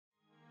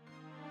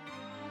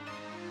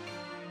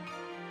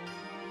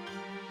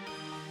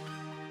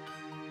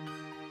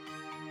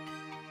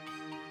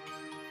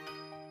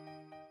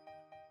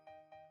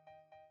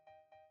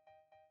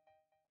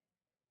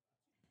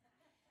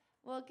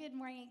Well, good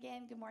morning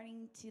again. Good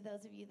morning to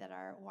those of you that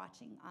are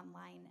watching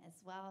online as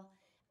well.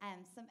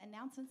 Some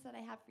announcements that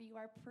I have for you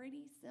are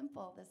pretty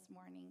simple this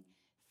morning.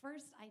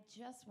 First, I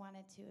just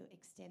wanted to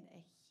extend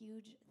a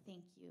huge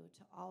thank you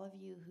to all of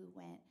you who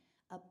went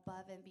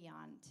above and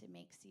beyond to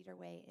make Cedar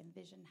Way and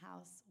Vision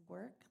House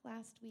work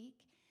last week.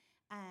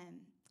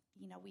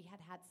 We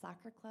had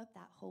soccer club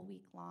that whole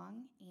week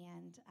long,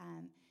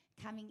 and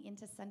coming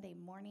into Sunday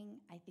morning,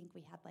 I think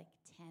we had like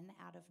 10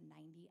 out of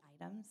 90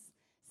 items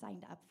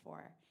signed up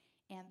for.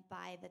 And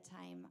by the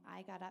time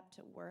I got up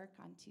to work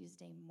on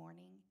Tuesday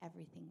morning,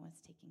 everything was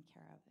taken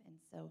care of. And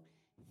so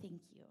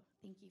thank you.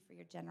 Thank you for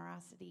your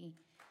generosity.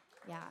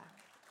 Yeah.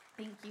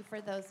 Thank you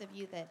for those of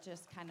you that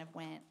just kind of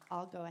went,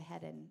 I'll go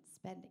ahead and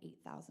spend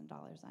 $8,000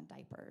 on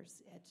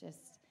diapers. It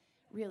just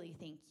really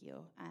thank you.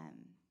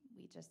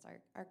 We just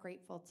are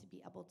grateful to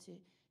be able to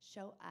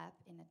show up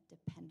in a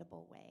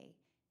dependable way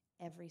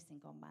every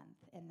single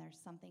month. And there's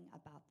something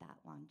about that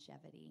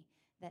longevity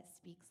that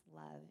speaks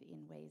love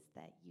in ways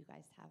that you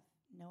guys have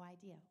no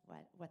idea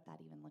what that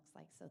even looks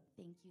like. So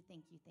thank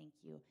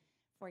you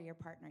for your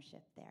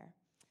partnership there.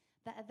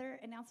 The other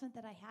announcement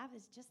that I have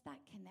is just that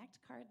Connect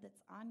card that's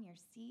on your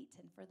seat.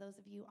 And for those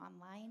of you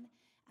online,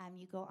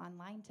 you go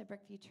online to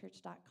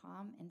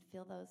brookviewchurch.com and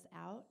fill those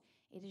out.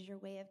 It is your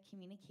way of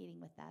communicating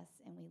with us,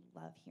 and we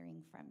love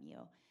hearing from you.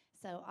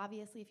 So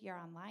obviously, if you're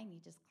online, you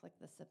just click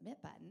the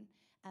submit button.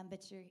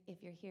 But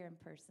if you're here in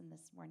person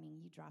this morning,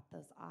 you drop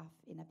those off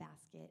in a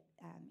basket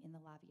in the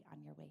lobby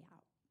on your way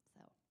out.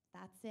 So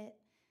that's it.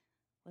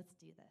 Let's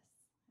do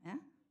this.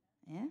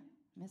 Yeah,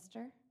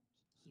 Mr.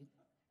 Hugh.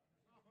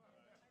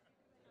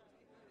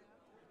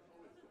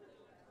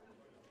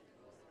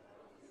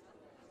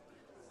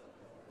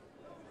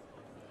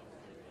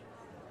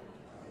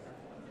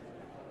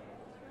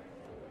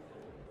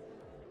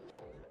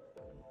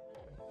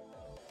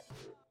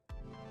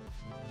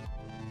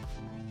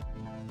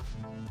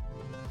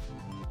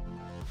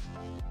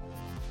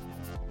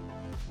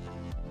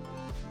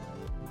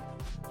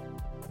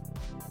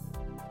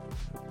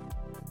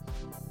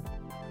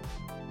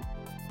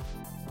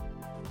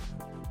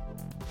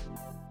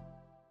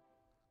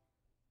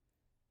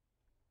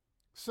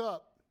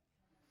 Sup?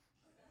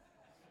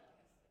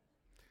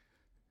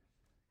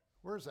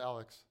 Where's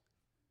Alex?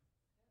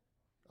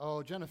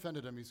 Oh, Jen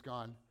offended him. He's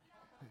gone.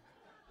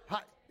 Hi,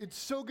 it's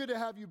so good to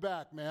have you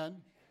back, man.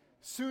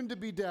 Soon to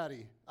be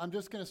daddy. I'm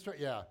just going to start.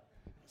 Yeah,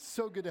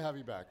 so good to have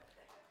you back.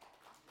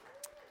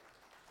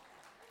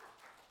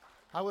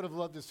 I would have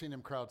loved to have seen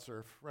him crowd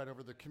surf right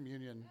over the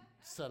communion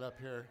setup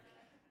here.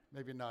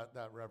 Maybe not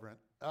that reverent.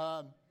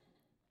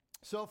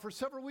 So for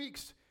several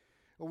weeks,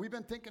 we've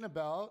been thinking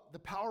about the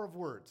power of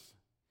words.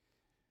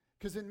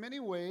 Because in many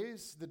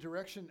ways, the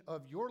direction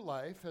of your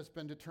life has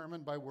been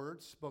determined by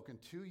words spoken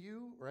to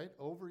you, right,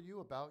 over you,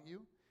 about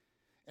you.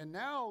 And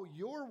now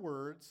your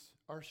words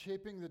are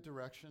shaping the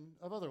direction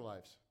of other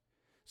lives.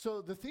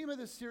 So the theme of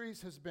this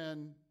series has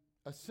been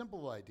a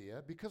simple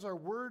idea. Because our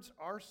words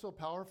are so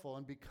powerful,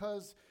 and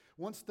because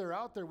once they're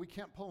out there, we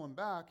can't pull them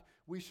back,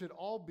 we should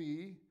all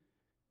be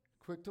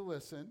quick to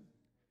listen,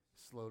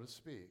 slow to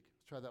speak.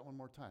 Let's try that one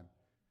more time.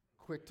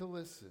 Quick to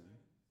listen,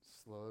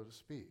 slow to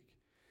speak.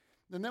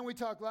 And then we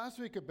talked last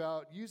week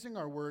about using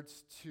our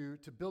words to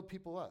build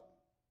people up,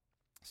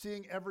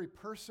 seeing every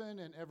person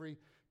and every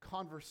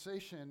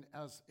conversation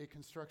as a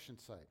construction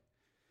site,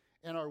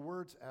 and our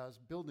words as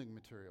building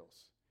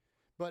materials.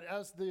 But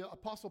as the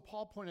Apostle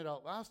Paul pointed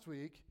out last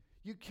week,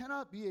 you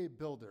cannot be a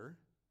builder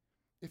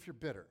if you're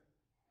bitter.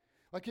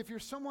 Like if you're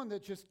someone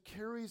that just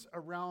carries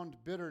around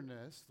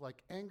bitterness,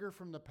 like anger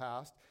from the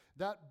past,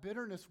 that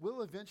bitterness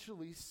will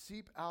eventually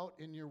seep out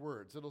in your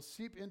words. It'll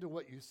seep into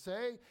what you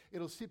say.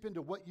 It'll seep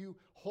into what you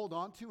hold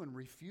on to and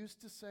refuse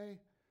to say.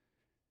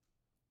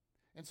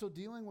 And so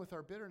dealing with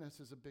our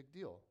bitterness is a big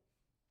deal.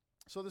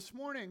 So this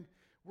morning,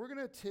 we're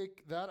going to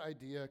take that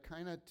idea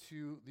kind of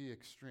to the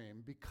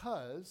extreme,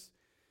 because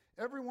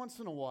every once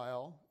in a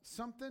while,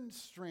 something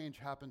strange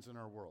happens in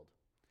our world.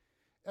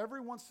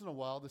 Every once in a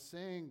while, the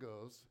saying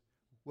goes,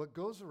 what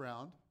goes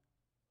around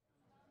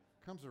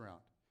comes around.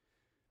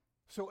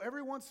 So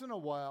every once in a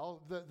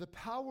while, the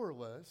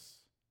powerless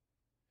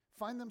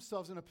find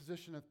themselves in a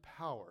position of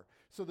power.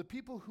 So the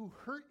people who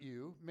hurt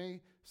you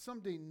may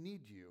someday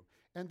need you.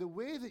 And the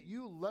way that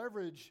you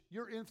leverage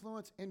your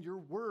influence and your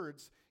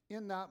words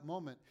in that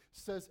moment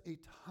says a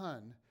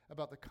ton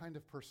about the kind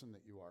of person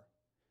that you are.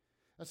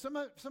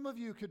 Now, some of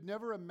you could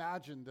never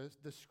imagine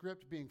the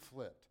script being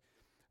flipped.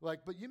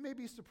 But you may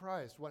be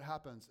surprised what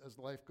happens as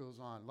life goes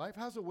on. Life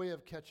has a way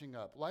of catching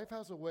up. Life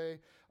has a way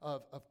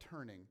of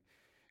turning.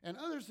 And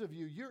others of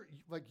you,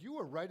 you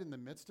are right in the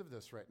midst of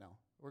this right now.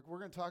 We're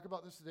going to talk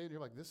about this today, and you're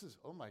like,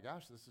 oh my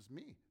gosh, this is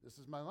me. This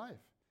is my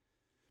life.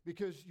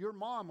 Because your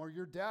mom or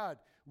your dad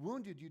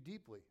wounded you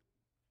deeply.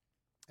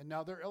 And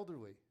now they're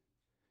elderly,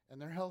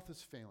 and their health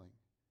is failing.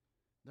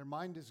 Their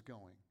mind is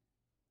going,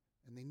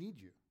 and they need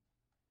you.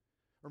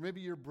 Or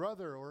maybe your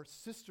brother or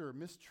sister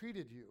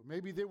mistreated you.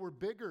 Maybe they were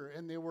bigger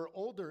and they were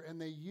older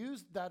and they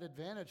used that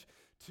advantage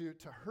to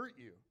hurt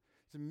you,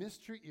 to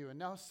mistreat you. And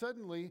now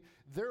suddenly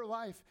their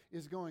life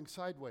is going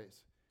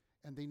sideways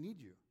and they need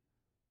you.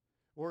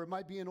 Or it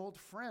might be an old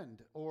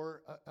friend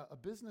or a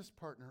business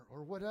partner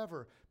or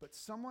whatever, but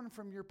someone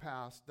from your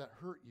past that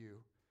hurt you,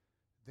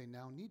 they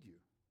now need you.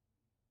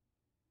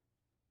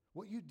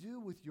 What you do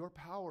with your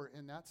power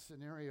in that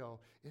scenario,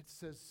 it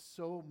says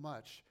so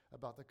much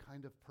about the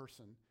kind of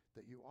person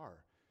that you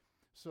are.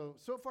 So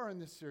far in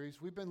this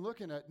series, we've been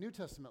looking at New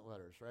Testament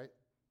letters, right?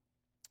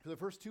 For the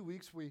first 2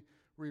 weeks, we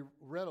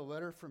read a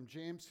letter from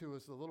James, who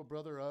was the little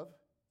brother of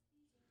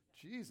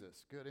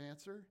Jesus. Good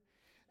answer.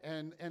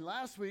 And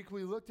last week,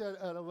 we looked at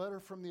a letter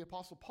from the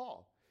Apostle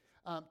Paul.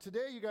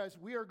 Today, you guys,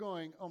 we are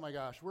going, oh my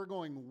gosh, we're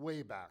going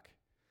way back.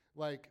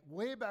 Like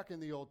way back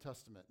in the Old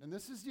Testament. And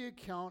this is the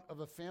account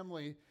of a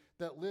family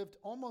that lived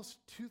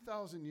almost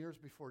 2,000 years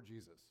before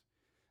Jesus.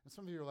 And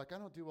some of you are like, I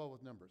don't do well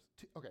with numbers.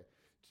 Okay, to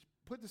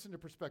put this into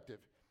perspective.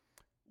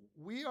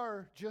 We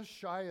are just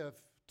shy of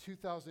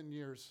 2,000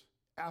 years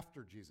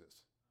after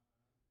Jesus.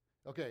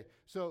 Okay,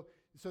 so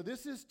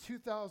this is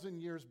 2,000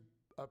 years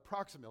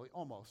approximately,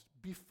 almost,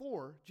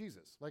 before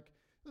Jesus. Like,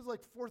 this is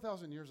like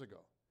 4,000 years ago.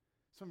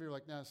 Some of you are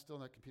like, nah, it's still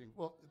not competing.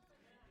 Well,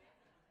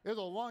 it was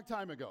a long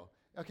time ago.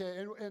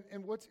 Okay,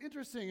 and what's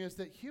interesting is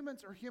that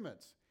humans are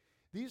humans.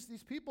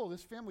 These people,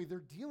 this family, they're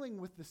dealing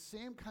with the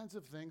same kinds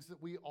of things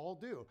that we all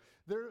do.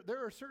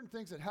 There are certain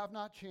things that have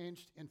not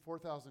changed in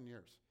 4,000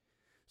 years.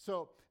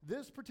 So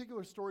this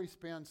particular story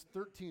spans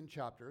 13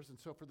 chapters, and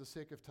so for the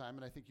sake of time,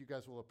 and I think you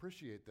guys will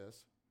appreciate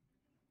this,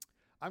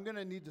 I'm going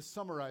to need to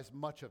summarize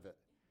much of it.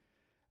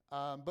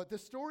 But the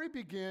story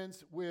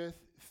begins with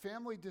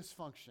family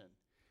dysfunction,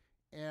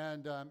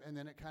 and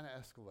then it kind of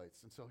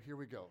escalates. And so here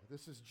we go.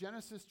 This is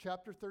Genesis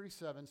chapter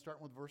 37,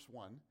 starting with verse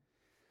 1.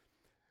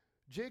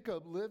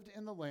 Jacob lived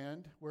in the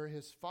land where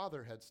his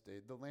father had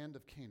stayed, the land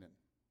of Canaan.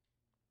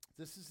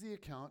 This is the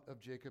account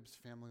of Jacob's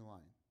family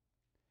line.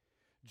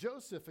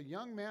 Joseph, a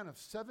young man of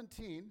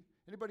 17.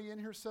 Anybody in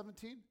here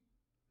 17?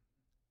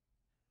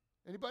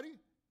 Anybody?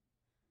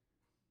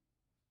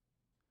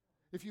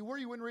 If you were,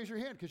 you wouldn't raise your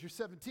hand because you're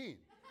 17.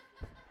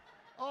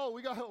 Oh,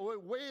 we got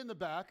way in the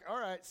back. All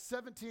right,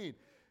 17.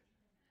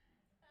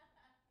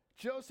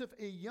 Joseph,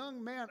 a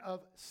young man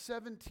of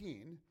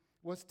 17,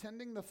 was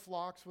tending the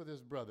flocks with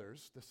his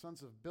brothers, the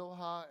sons of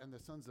Bilhah and the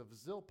sons of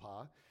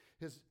Zilpah,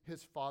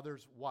 his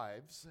father's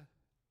wives.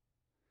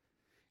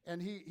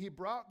 And he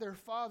brought their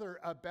father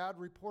a bad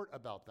report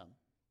about them.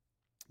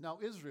 Now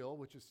Israel,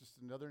 which is just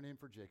another name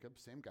for Jacob,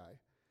 same guy,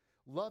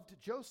 loved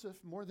Joseph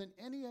more than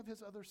any of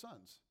his other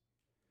sons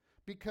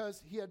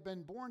because he had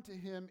been born to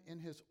him in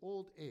his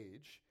old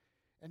age,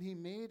 and he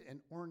made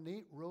an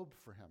ornate robe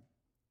for him.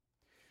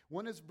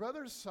 When his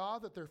brothers saw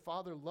that their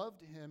father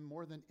loved him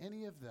more than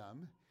any of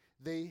them,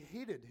 they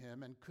hated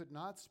him and could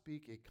not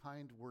speak a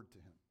kind word to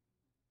him.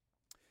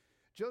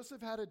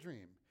 Joseph had a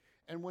dream,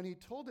 and when he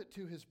told it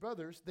to his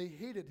brothers, they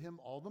hated him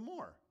all the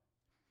more.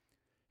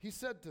 He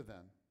said to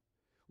them,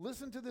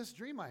 "Listen to this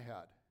dream I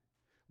had.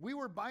 We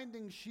were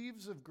binding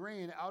sheaves of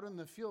grain out in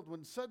the field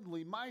when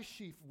suddenly my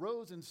sheaf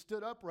rose and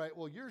stood upright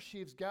while your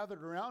sheaves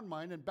gathered around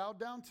mine and bowed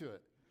down to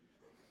it."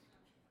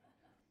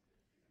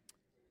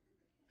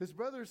 His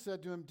brothers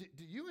said to him,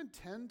 "Do you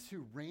intend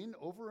to reign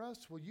over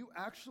us? Will you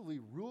actually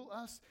rule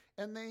us?"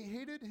 And they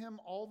hated him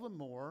all the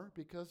more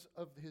because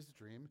of his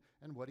dream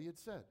and what he had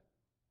said.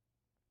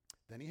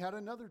 Then he had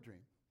another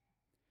dream,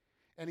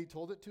 and he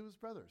told it to his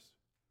brothers.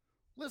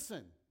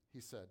 "Listen,"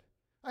 he said,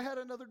 "I had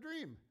another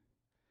dream.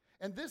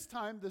 And this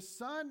time the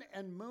sun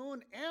and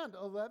moon and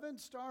 11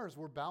 stars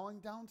were bowing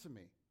down to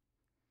me."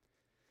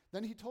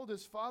 Then he told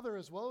his father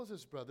as well as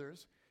his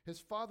brothers. His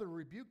father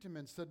rebuked him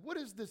and said, "What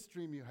is this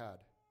dream you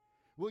had?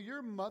 Will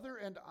your mother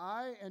and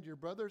I and your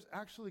brothers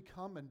actually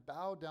come and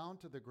bow down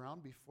to the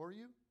ground before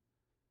you?"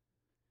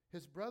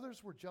 His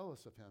brothers were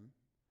jealous of him,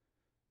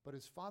 but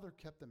his father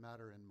kept the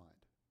matter in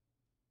mind.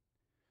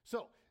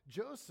 So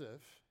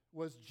Joseph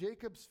was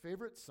Jacob's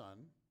favorite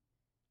son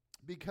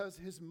because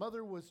his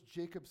mother was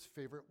Jacob's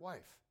favorite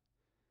wife.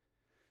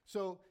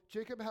 So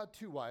Jacob had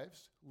two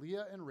wives,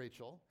 Leah and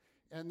Rachel,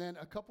 and then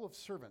a couple of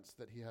servants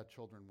that he had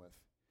children with.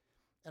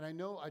 And I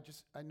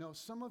know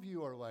some of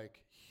you are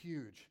like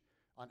huge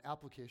on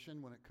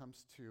application when it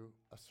comes to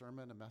a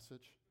sermon, a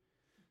message.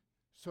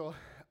 So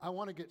I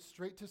want to get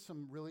straight to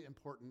some really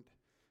important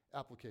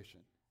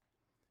application.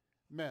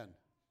 Men,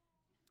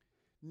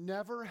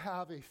 never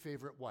have a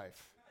favorite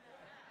wife.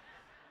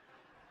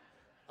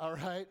 All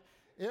right?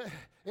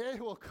 It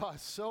will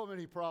cause so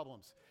many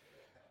problems.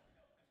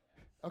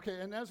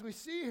 Okay, and as we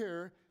see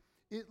here,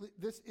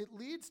 it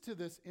leads to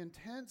this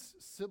intense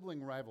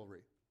sibling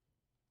rivalry.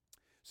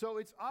 So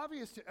it's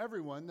obvious to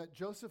everyone that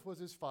Joseph was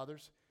his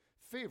father's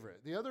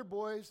favorite. The other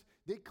boys,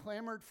 they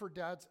clamored for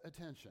dad's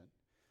attention.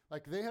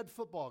 Like they had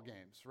football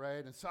games,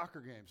 right, and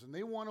soccer games, and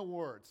they won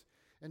awards.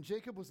 And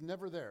Jacob was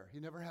never there. He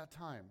never had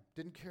time,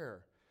 didn't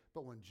care.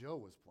 But when Joe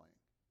was playing,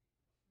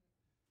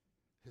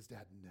 his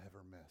dad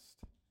never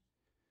missed.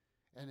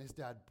 And his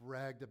dad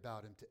bragged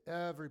about him to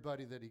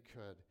everybody that he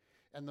could.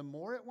 And the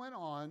more it went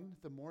on,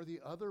 the more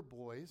the other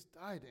boys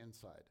died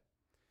inside.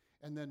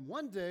 And then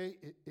one day,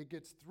 it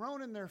gets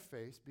thrown in their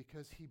face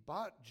because he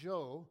bought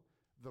Joe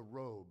the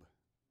robe.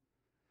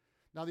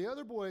 Now, the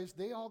other boys,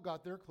 they all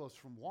got their clothes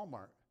from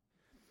Walmart.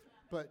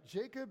 But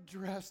Jacob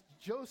dressed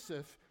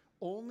Joseph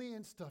only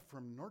in stuff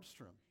from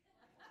Nordstrom.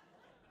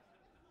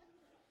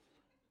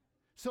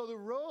 So the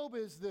robe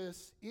is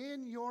this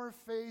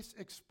in-your-face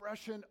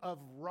expression of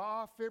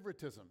raw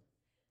favoritism.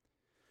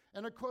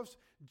 And of course,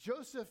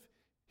 Joseph,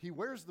 he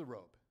wears the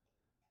robe.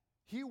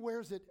 He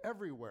wears it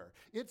everywhere.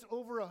 It's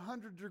over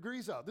 100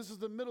 degrees out. This is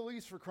the Middle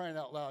East, for crying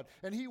out loud.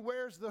 And he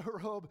wears the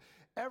robe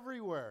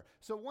everywhere.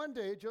 So one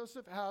day,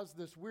 Joseph has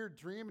this weird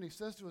dream, and he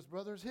says to his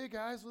brothers, hey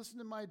guys, listen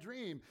to my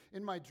dream.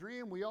 In my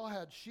dream, we all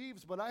had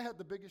sheaves, but I had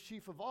the biggest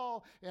sheaf of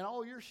all, and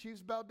all your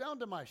sheaves bowed down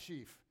to my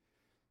sheaf.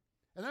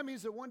 And that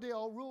means that one day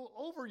I'll rule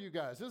over you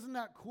guys. Isn't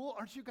that cool?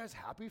 Aren't you guys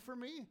happy for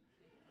me?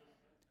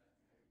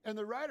 And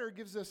the writer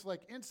gives us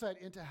like insight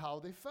into how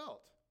they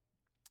felt.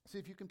 See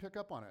if you can pick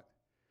up on it.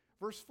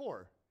 Verse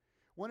 4,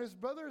 when his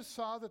brothers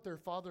saw that their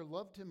father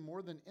loved him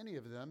more than any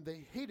of them,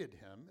 they hated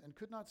him and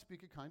could not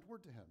speak a kind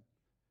word to him.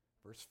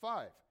 Verse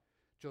 5,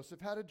 Joseph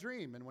had a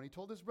dream, and when he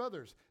told his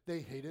brothers,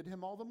 they hated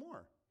him all the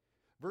more.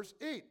 Verse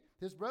 8,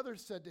 his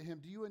brothers said to him,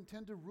 do you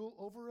intend to rule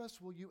over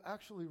us? Will you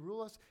actually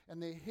rule us?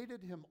 And they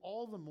hated him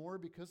all the more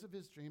because of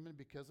his dream and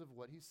because of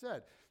what he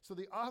said. So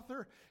the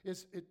author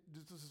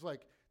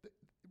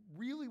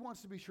really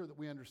wants to be sure that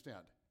we understand.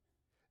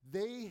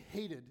 They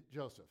hated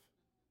Joseph.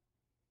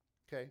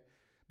 Okay?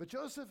 But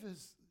Joseph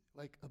is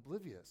like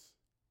oblivious.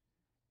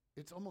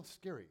 It's almost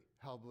scary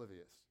how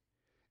oblivious.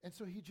 And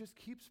so he just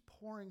keeps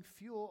pouring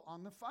fuel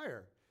on the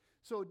fire.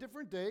 So a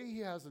different day, he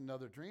has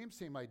another dream,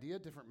 same idea,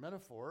 different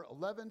metaphor.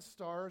 11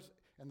 stars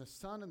and the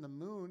sun and the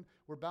moon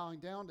were bowing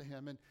down to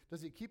him. And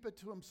does he keep it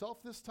to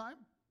himself this time?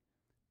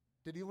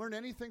 Did he learn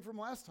anything from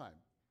last time?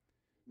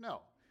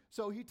 No.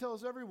 So he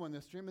tells everyone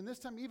this dream, and this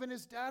time even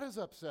his dad is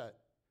upset.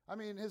 I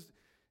mean,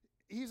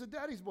 he's a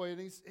daddy's boy,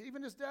 and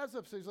even his dad's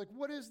upset. He's like,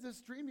 what is this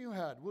dream you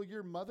had? Will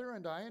your mother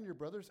and I and your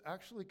brothers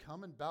actually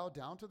come and bow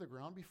down to the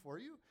ground before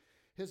you?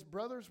 His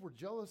brothers were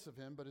jealous of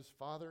him, but his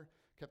father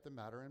kept the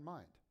matter in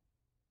mind.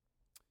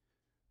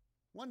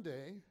 One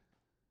day,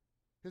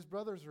 his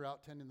brothers are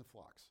out tending the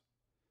flocks.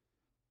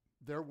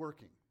 They're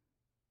working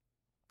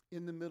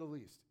in the Middle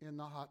East, in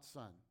the hot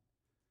sun.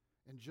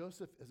 And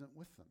Joseph isn't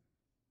with them.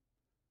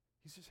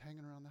 He's just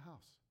hanging around the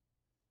house.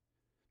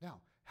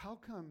 Now, how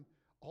come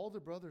all the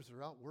brothers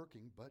are out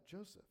working but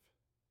Joseph?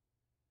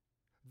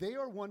 They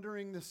are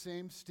wondering the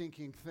same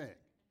stinking thing.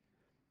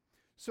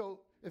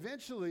 So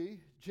eventually,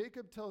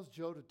 Jacob tells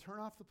Joe to turn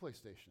off the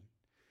PlayStation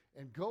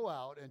and go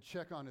out and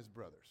check on his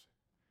brothers.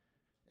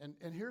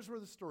 And here's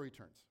where the story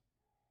turns.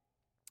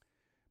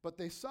 But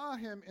they saw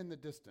him in the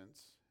distance,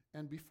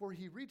 and before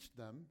he reached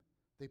them,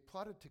 they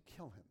plotted to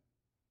kill him.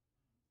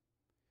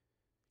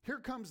 Here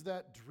comes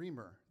that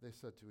dreamer, they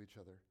said to each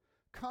other.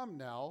 Come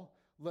now,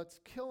 let's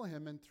kill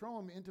him and throw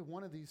him into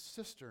one of these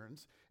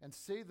cisterns and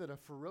say that a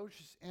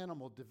ferocious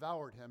animal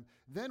devoured him.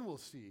 Then we'll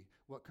see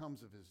what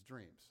comes of his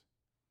dreams.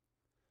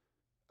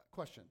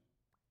 Question.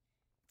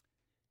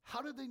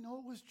 How did they know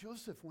it was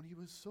Joseph when he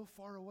was so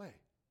far away?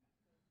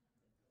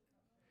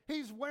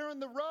 He's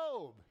wearing the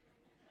robe.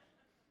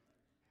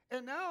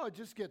 And now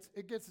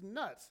it gets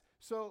nuts.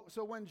 So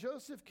when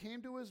Joseph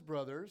came to his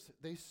brothers,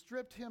 they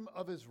stripped him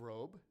of his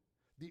robe,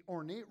 the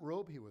ornate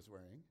robe he was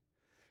wearing,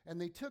 and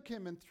they took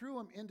him and threw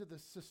him into the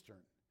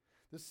cistern.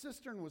 The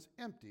cistern was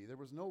empty. There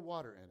was no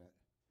water in it.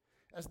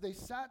 As they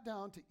sat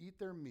down to eat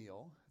their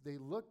meal, they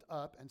looked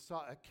up and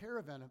saw a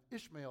caravan of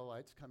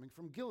Ishmaelites coming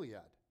from Gilead.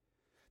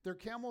 Their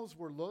camels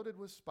were loaded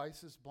with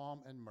spices,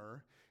 balm, and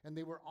myrrh, and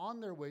they were on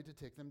their way to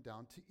take them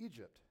down to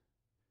Egypt.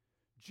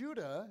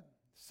 Judah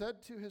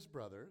said to his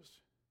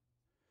brothers,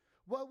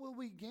 what will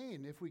we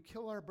gain if we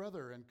kill our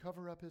brother and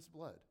cover up his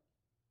blood?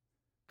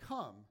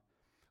 Come,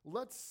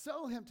 let's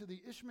sell him to the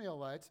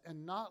Ishmaelites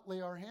and not lay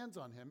our hands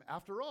on him.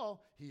 After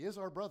all, he is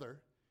our brother,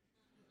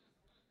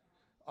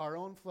 our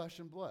own flesh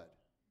and blood.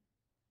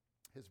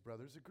 His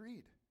brothers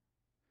agreed.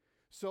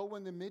 So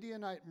when the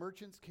Midianite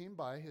merchants came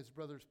by, his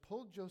brothers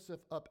pulled Joseph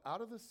up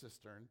out of the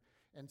cistern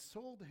and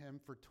sold him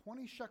for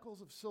 20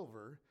 shekels of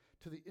silver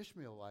to the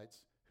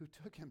Ishmaelites who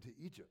took him to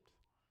Egypt.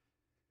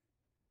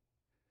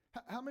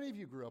 How many of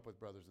you grew up with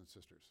brothers and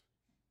sisters?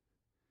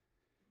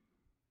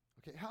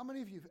 Okay, how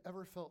many of you have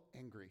ever felt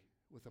angry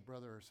with a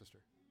brother or sister?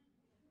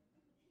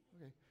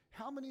 Okay,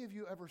 how many of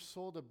you ever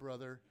sold a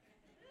brother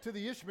to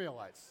the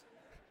Ishmaelites?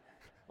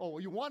 Oh,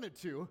 well, you wanted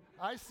to.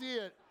 I see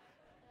it.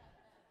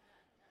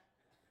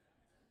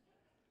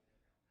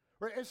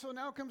 Right, and so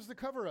now comes the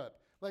cover-up.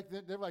 Like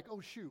they're like,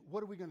 oh shoot,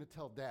 what are we going to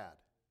tell Dad?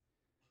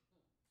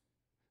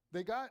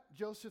 They got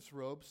Joseph's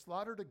robe,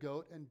 slaughtered a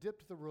goat, and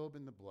dipped the robe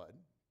in the blood.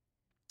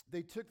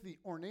 They took the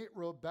ornate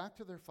robe back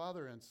to their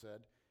father and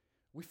said,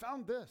 we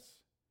found this.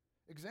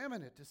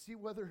 Examine it to see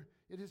whether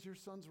it is your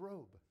son's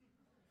robe.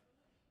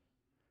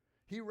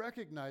 He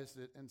recognized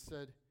it and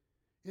said,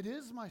 it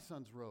is my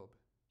son's robe.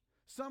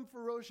 Some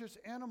ferocious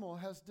animal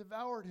has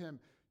devoured him.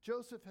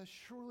 Joseph has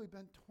surely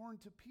been torn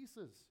to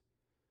pieces.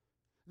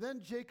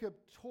 Then Jacob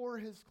tore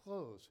his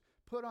clothes,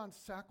 put on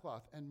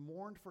sackcloth and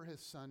mourned for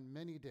his son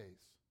many days.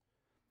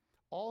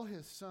 All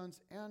his sons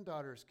and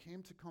daughters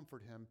came to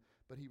comfort him,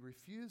 but he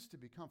refused to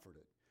be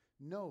comforted.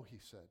 No, he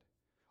said,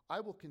 I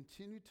will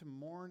continue to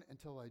mourn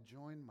until I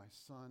join my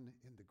son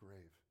in the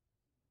grave.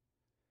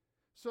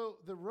 So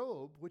the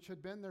robe, which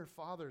had been their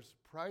father's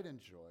pride and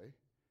joy,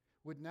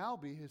 would now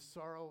be his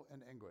sorrow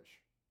and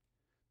anguish.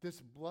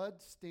 This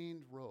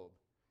blood-stained robe.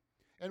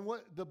 And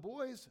what the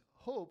boys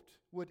hoped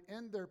would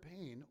end their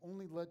pain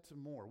only led to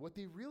more. What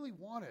they really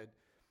wanted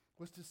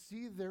was to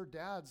see their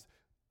dad's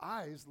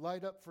eyes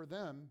light up for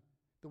them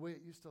the way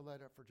it used to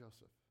light up for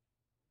Joseph.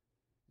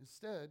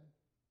 Instead,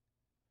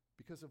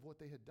 because of what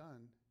they had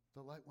done,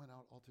 the light went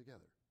out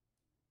altogether.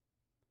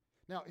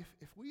 Now,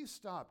 if we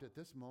stopped at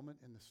this moment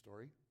in the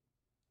story,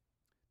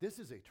 this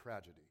is a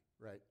tragedy,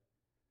 right?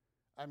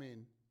 I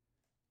mean,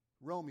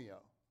 Romeo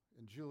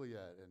and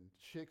Juliet and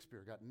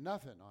Shakespeare got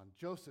nothing on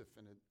Joseph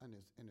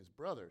and his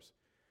brothers.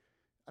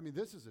 I mean,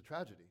 this is a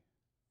tragedy.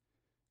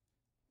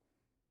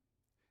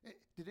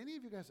 Did any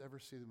of you guys ever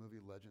see the movie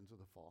Legends of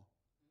the Fall?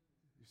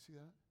 You see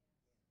that?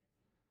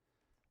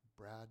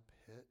 Brad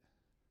Pitt.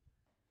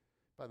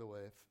 By the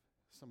way, if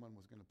someone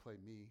was going to play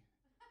me,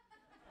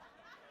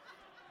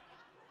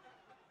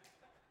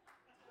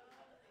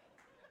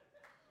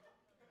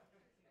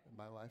 in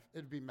my life,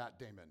 it'd be Matt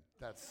Damon.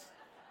 That's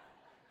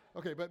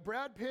okay. But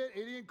Brad Pitt,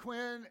 Aidan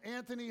Quinn,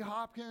 Anthony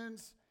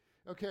Hopkins.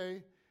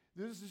 Okay,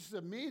 this is just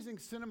amazing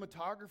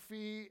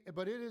cinematography,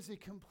 but it is a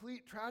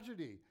complete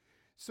tragedy.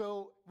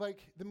 So,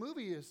 like, the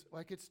movie is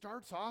like, it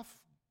starts off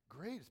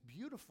great. It's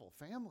beautiful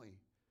family.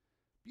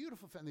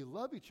 Beautiful family. They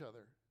love each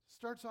other.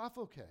 Starts off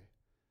okay.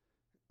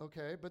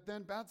 Okay, but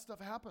then bad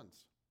stuff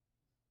happens.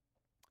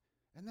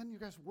 And then, you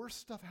guys, worse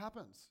stuff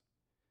happens.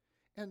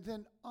 And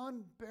then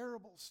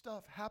unbearable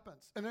stuff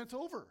happens. And then it's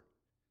over.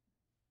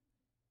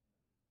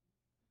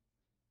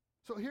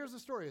 So here's the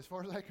story as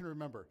far as I can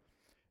remember.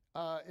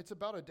 It's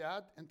about a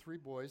dad and 3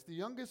 boys. The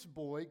youngest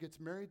boy gets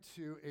married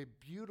to a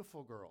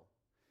beautiful girl.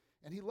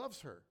 And he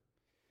loves her.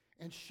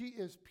 And she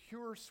is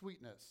pure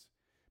sweetness.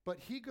 But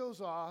he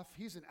goes off,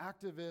 he's an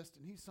activist,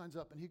 and he signs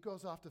up, and he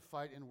goes off to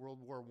fight in World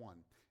War I,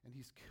 and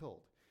he's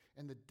killed.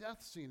 And the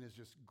death scene is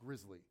just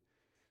grisly.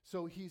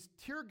 So he's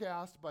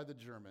tear-gassed by the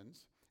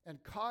Germans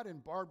and caught in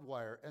barbed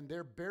wire, and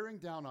they're bearing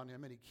down on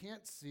him, and he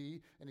can't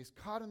see, and he's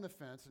caught in the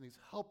fence, and he's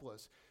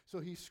helpless. So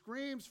he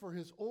screams for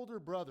his older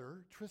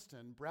brother,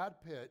 Tristan,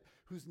 Brad Pitt,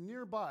 who's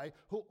nearby,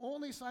 who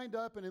only signed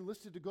up and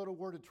enlisted to go to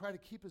war to try to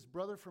keep his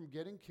brother from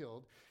getting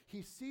killed.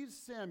 He sees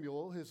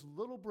Samuel, his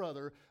little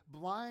brother,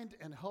 blind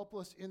and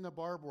helpless in the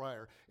barbed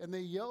wire, and they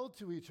yell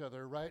to each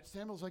other, right?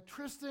 Samuel's like,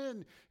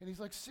 Tristan, and he's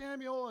like,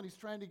 Samuel, and he's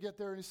trying to get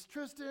there, and he's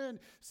Tristan,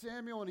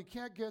 Samuel, and he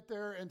can't get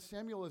there, and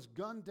Samuel is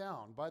gunned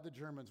down by the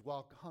Germans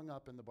while hung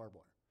up in the barbed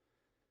wire.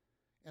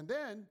 And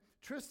then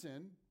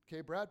Tristan,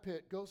 Brad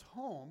Pitt, goes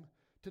home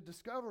to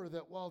discover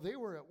that while they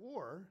were at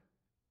war,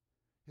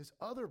 his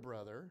other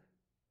brother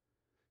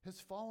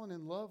has fallen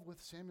in love with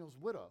Samuel's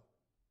widow.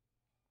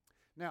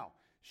 Now,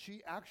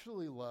 she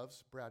actually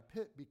loves Brad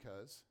Pitt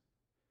because,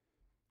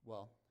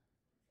 well,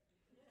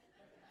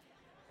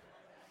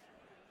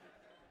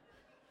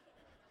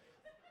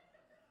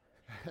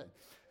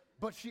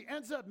 but she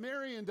ends up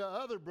marrying the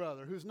other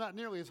brother who's not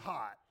nearly as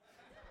hot.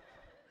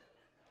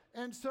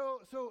 And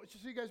so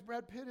you guys,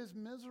 Brad Pitt is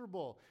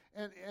miserable.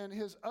 And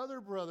his other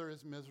brother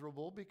is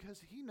miserable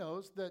because he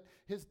knows that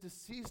his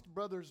deceased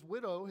brother's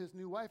widow, his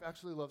new wife,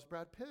 actually loves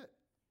Brad Pitt.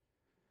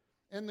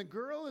 And the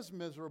girl is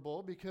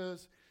miserable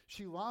because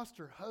she lost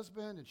her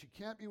husband and she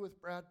can't be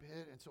with Brad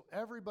Pitt. And so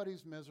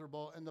everybody's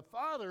miserable. And the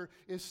father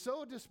is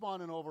so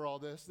despondent over all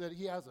this that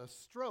he has a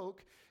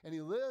stroke and he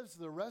lives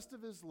the rest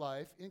of his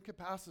life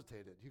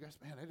incapacitated. You guys,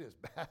 man, it is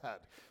bad.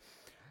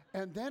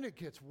 And then it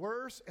gets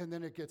worse, and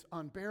then it gets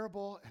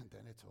unbearable, and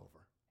then it's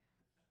over.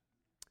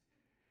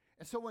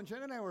 And so when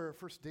Jen and I were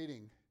first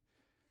dating,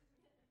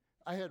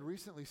 I had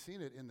recently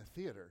seen it in the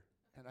theater,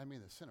 and I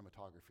mean the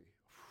cinematography.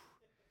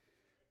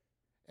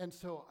 And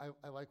so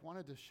I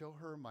wanted to show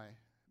her my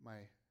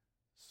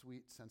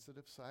sweet,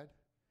 sensitive side.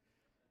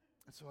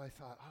 And so I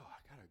thought, oh,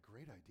 I got a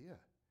great idea.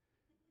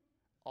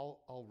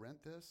 I'll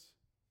rent this,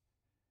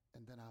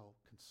 and then I'll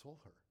console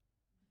her.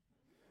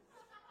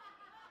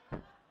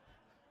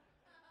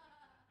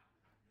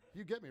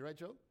 You get me, right,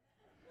 Joe?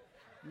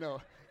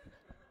 No.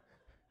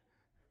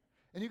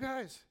 And you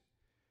guys,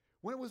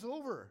 when it was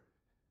over,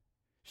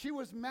 she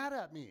was mad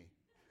at me.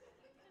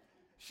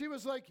 She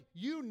was like,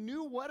 you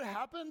knew what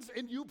happens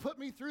and you put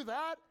me through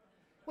that?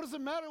 What does the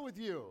matter with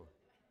you?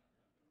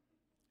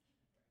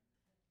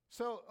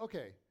 So,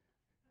 okay.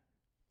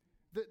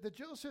 The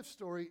Joseph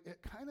story, it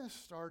kind of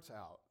starts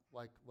out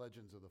like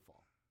Legends of the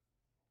Fall,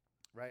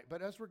 right?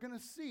 But as we're going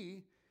to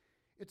see,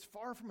 it's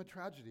far from a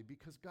tragedy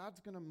because God's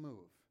going to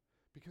move.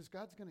 Because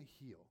God's going to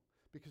heal.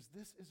 Because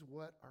this is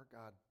what our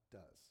God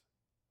does.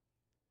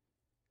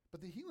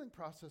 But the healing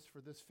process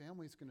for this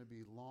family is going to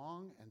be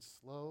long and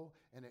slow,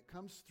 and it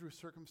comes through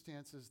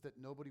circumstances that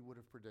nobody would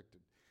have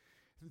predicted.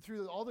 And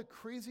through all the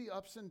crazy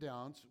ups and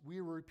downs, we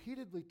were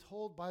repeatedly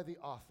told by the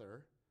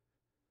author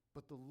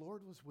But the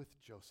Lord was with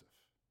Joseph.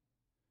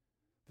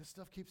 This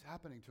stuff keeps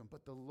happening to him,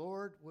 but the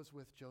Lord was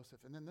with Joseph.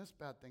 And then this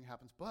bad thing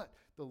happens, but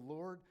the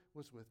Lord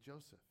was with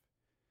Joseph.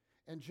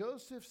 And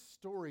Joseph's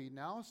story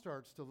now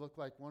starts to look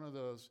like one of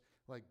those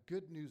like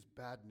good news,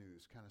 bad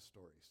news kind of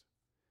stories.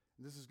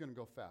 And this is going to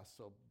go fast,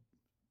 so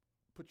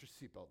put your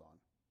seatbelt on.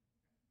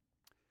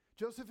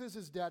 Joseph is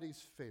his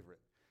daddy's favorite.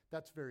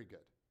 That's very good.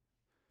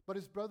 But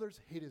his brothers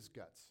hate his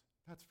guts.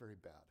 That's very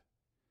bad.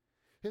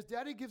 His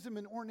daddy gives him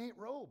an ornate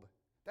robe.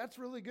 That's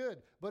really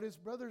good. But his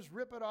brothers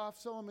rip it off,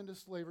 sell him into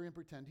slavery, and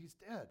pretend he's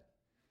dead.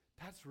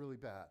 That's really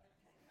bad.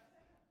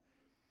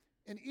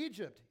 In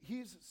Egypt,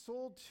 he's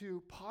sold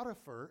to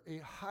Potiphar, a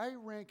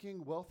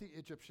high-ranking, wealthy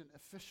Egyptian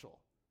official.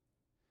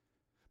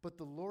 But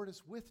the Lord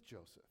is with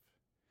Joseph.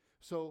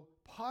 So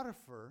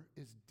Potiphar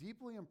is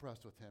deeply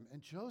impressed with him,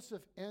 and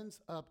Joseph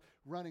ends up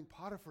running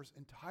Potiphar's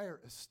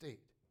entire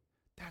estate.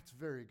 That's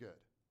very good.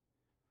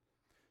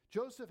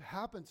 Joseph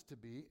happens to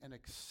be an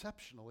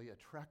exceptionally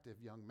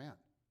attractive young man.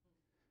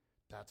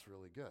 That's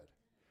really good.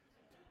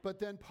 But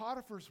then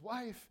Potiphar's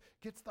wife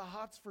gets the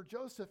hots for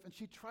Joseph, and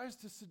she tries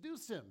to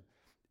seduce him.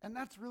 And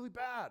that's really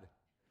bad.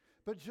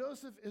 But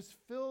Joseph is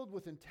filled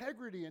with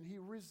integrity and he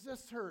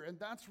resists her, and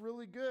that's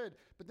really good.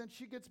 But then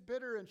she gets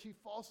bitter and she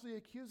falsely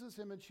accuses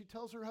him, and she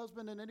tells her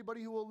husband and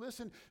anybody who will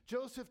listen,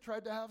 Joseph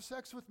tried to have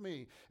sex with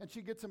me. And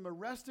she gets him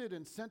arrested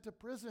and sent to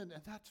prison,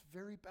 and that's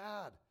very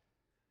bad.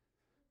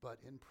 But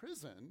in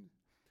prison,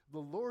 the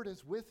Lord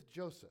is with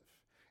Joseph,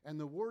 and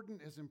the warden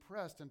is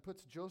impressed and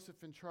puts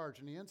Joseph in charge,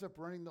 and he ends up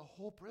running the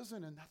whole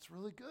prison, and that's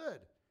really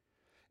good.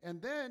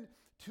 And then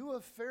 2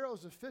 of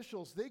Pharaoh's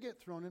officials, they get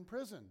thrown in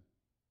prison.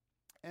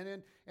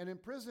 And in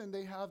prison,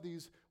 they have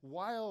these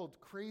wild,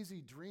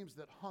 crazy dreams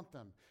that haunt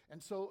them.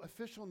 And so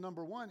official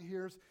number 1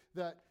 hears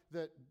that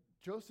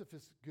Joseph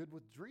is good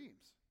with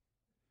dreams.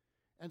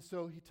 And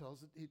so he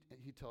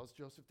tells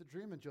Joseph the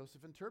dream, and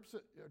Joseph interprets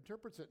it.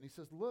 And he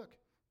says, look,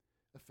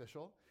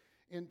 official,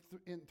 in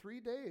 3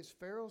 days,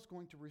 Pharaoh's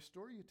going to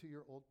restore you to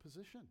your old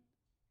position.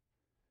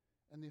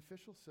 And the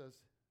official says,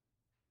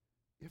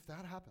 if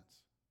that happens,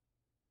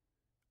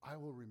 I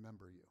will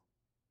remember you.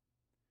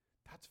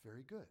 That's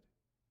very good.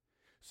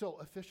 So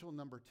official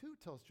number 2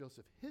 tells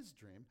Joseph his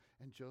dream,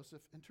 and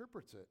Joseph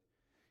interprets it.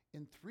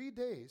 In 3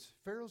 days,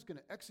 Pharaoh's going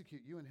to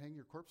execute you and hang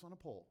your corpse on a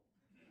pole.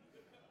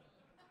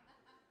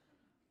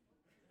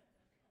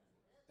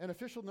 And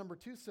official number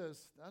 2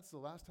 says, that's the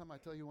last time I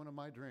tell you one of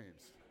my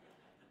dreams.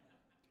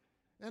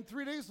 And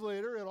 3 days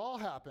later, it all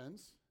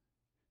happens,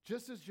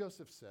 just as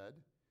Joseph said.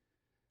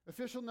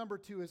 Official number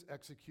 2 is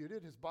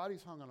executed. His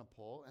body's hung on a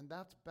pole, and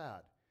that's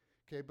bad.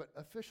 Okay, but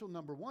official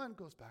number 1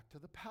 goes back to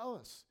the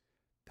palace.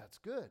 That's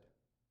good.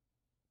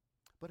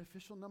 But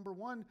official number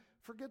 1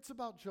 forgets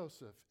about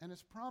Joseph and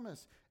his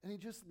promise, and he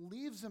just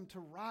leaves him to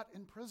rot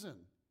in prison.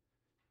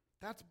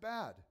 That's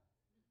bad.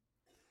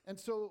 And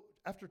so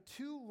after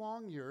 2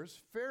 long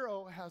years,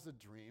 Pharaoh has a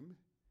dream,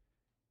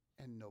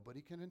 and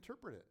nobody can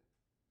interpret it.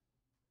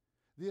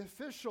 The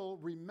official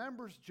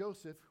remembers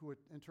Joseph, who had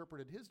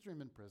interpreted his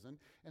dream in prison,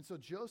 and so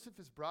Joseph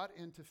is brought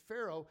into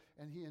Pharaoh,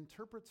 and he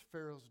interprets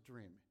Pharaoh's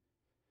dream.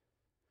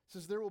 It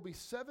says there will be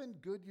 7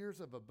 good years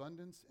of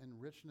abundance and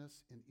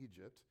richness in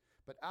Egypt,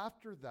 but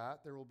after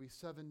that there will be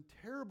 7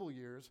 terrible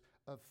years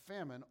of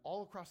famine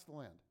all across the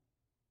land.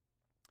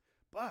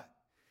 But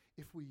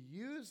if we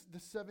use the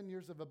 7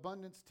 years of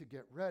abundance to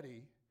get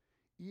ready,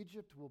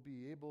 Egypt will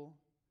be able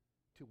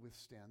to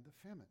withstand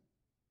the famine.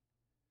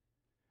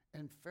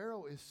 And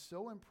Pharaoh is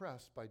so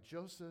impressed by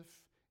Joseph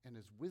and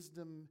his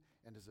wisdom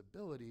and his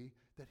ability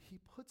that he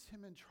puts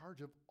him in charge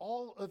of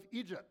all of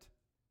Egypt.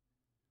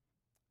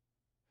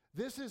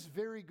 This is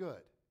very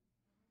good.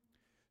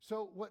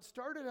 So what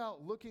started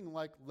out looking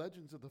like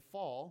Legends of the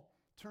Fall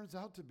turns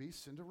out to be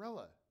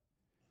Cinderella.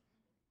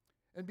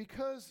 And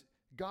because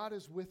God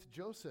is with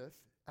Joseph,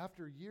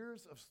 after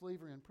years of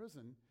slavery and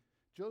prison,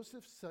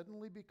 Joseph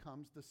suddenly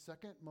becomes the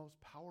second most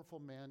powerful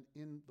man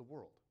in the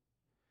world.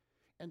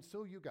 And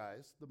so, you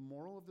guys, the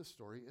moral of the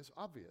story is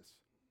obvious.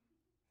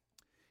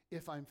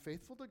 If I'm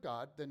faithful to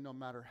God, then no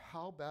matter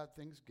how bad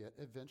things get,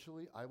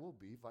 eventually I will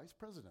be vice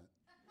president.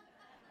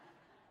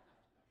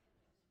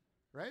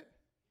 Right?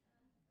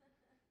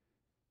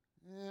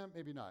 Yeah,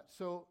 maybe not.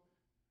 So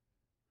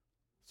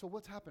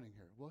what's happening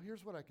here? Well,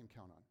 here's what I can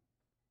count on.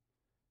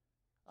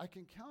 I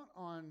can count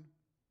on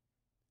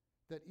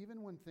that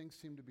even when things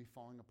seem to be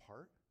falling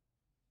apart,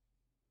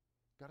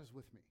 God is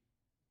with me.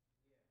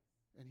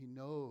 And he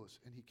knows,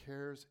 and he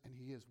cares, and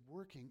he is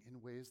working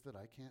in ways that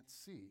I can't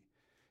see.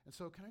 And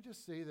so can I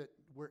just say that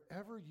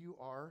wherever you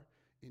are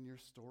in your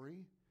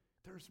story,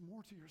 there's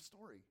more to your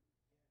story.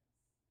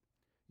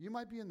 You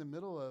might be in the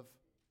middle of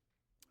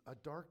a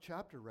dark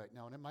chapter right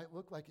now, and it might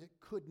look like it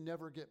could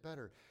never get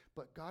better.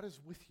 But God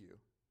is with you,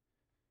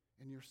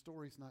 and your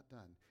story's not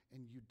done,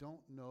 and you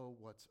don't know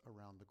what's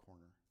around the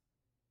corner.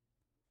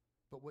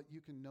 But what you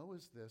can know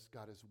is this: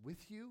 God is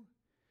with you,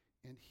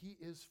 and he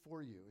is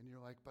for you. And you're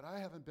like, but I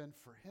haven't been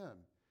for him.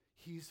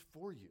 He's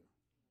for you.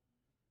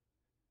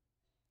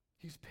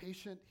 He's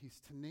patient.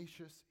 He's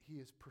tenacious. He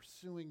is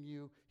pursuing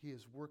you. He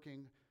is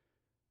working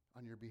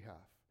on your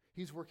behalf.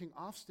 He's working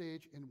off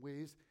stage in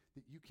ways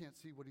that you can't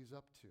see what he's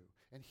up to.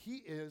 And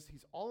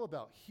he's all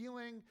about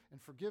healing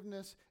and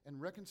forgiveness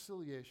and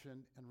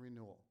reconciliation and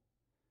renewal.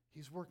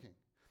 He's working.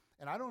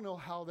 And I don't know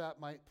how that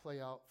might play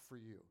out for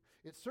you.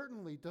 It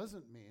certainly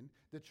doesn't mean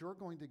that you're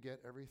going to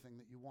get everything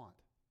that you want.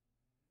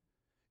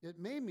 It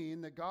may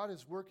mean that God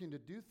is working to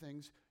do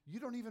things you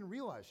don't even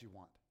realize you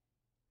want.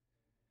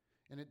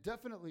 And it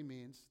definitely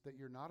means that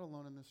you're not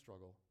alone in this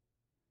struggle.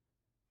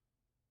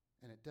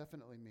 And it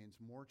definitely means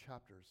more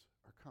chapters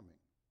are coming.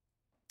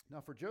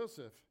 Now, for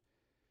Joseph,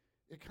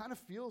 it kind of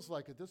feels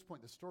like at this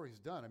point the story's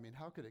done. I mean,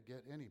 how could it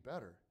get any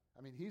better?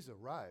 I mean, he's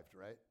arrived,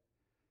 right?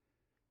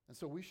 And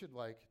so we should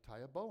tie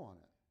a bow on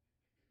it.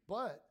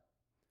 But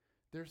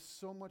there's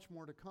so much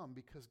more to come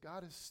because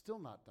God is still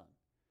not done.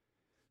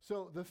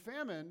 So the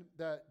famine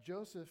that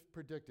Joseph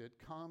predicted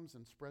comes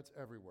and spreads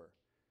everywhere.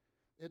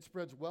 It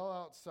spreads well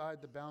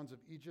outside the bounds of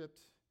Egypt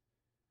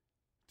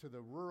to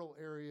the rural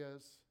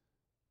areas,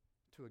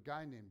 to a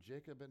guy named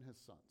Jacob and his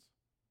sons.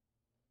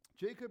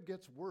 Jacob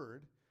gets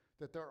word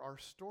that there are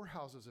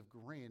storehouses of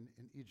grain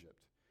in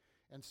Egypt.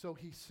 And so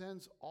he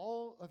sends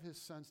all of his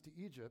sons to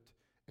Egypt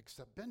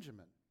except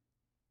Benjamin.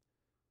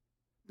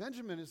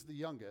 Benjamin is the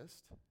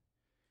youngest,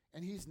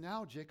 and he's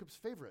now Jacob's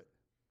favorite.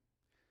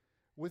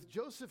 With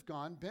Joseph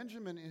gone,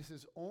 Benjamin is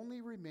his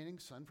only remaining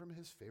son from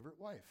his favorite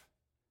wife.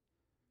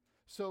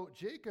 So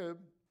Jacob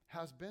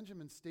has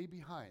Benjamin stay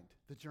behind.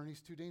 The journey's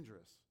too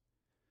dangerous.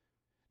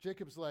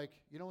 Jacob's like,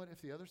 you know what,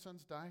 if the other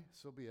sons die,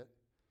 so be it,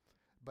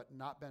 but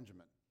not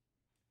Benjamin.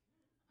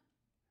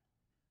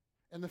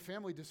 And the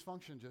family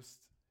dysfunction just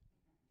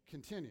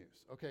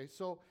continues, okay?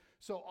 So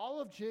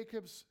all of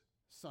Jacob's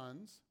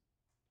sons,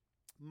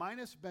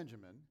 minus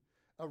Benjamin,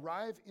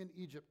 arrive in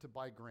Egypt to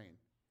buy grain.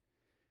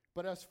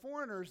 But as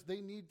foreigners,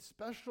 they need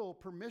special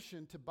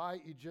permission to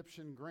buy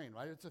Egyptian grain,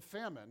 right? It's a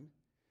famine,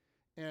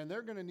 and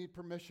they're going to need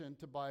permission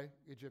to buy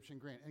Egyptian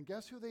grain. And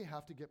guess who they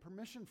have to get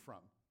permission from?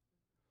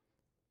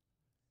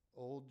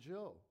 Old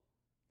Joe.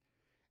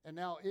 And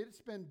now it's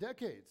been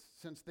decades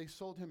since they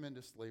sold him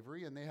into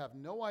slavery, and they have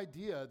no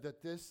idea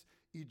that this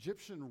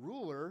Egyptian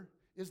ruler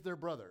is their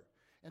brother.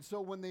 And so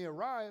when they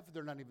arrive,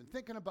 they're not even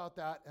thinking about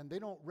that, and they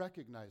don't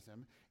recognize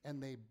him,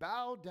 and they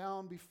bow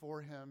down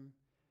before him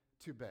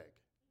to beg.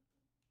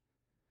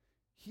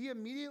 He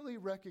immediately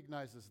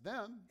recognizes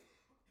them,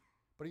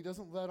 but he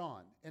doesn't let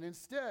on. And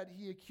instead,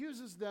 he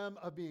accuses them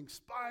of being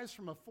spies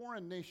from a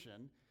foreign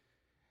nation.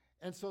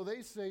 And so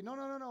they say, no,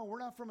 we're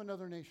not from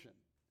another nation.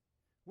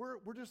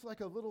 We're just like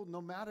a little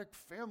nomadic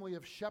family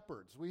of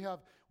shepherds. We have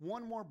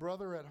one more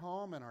brother at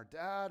home and our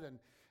dad,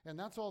 and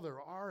that's all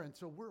there are. And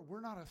so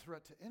we're not a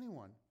threat to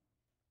anyone.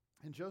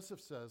 And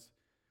Joseph says,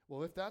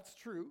 well, if that's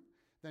true,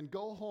 then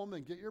go home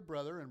and get your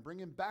brother and bring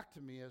him back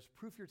to me as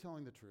proof you're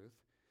telling the truth.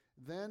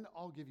 Then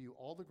I'll give you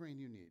all the grain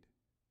you need,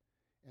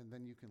 and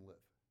then you can live.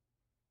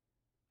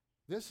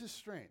 This is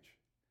strange,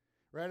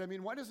 right? I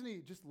mean, why doesn't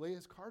he just lay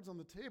his cards on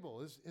the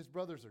table? His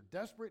brothers are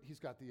desperate. He's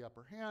got the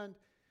upper hand.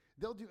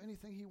 They'll do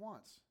anything he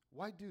wants.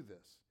 Why do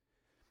this?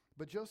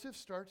 But Joseph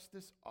starts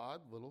this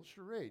odd little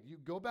charade. You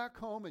go back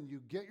home and you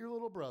get your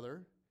little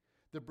brother,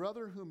 the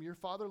brother whom your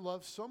father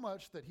loves so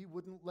much that he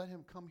wouldn't let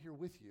him come here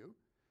with you,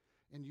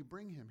 and you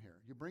bring him here.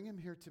 You bring him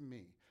here to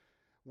me.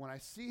 When I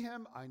see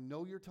him, I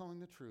know you're telling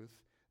the truth.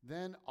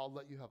 Then I'll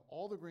let you have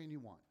all the grain you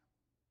want.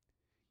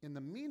 In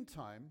the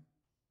meantime,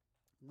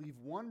 leave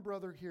one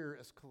brother here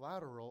as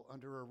collateral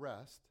under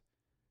arrest,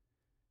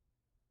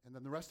 and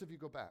then the rest of you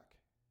go back.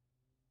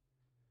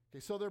 Okay,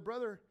 so their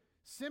brother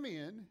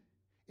Simeon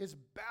is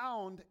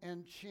bound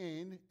and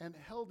chained and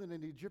held in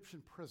an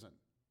Egyptian prison.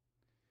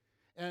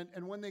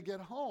 And when they get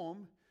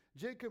home,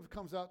 Jacob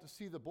comes out to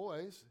see the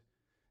boys,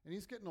 and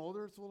he's getting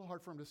older. It's a little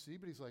hard for him to see,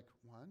 but he's like,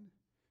 1,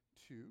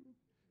 2,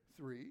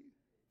 3,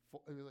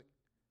 4. And he's like,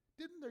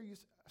 Didn't there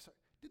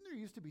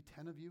used to be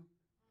 10 of you?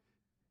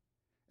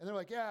 And they're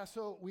like, yeah,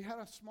 so we had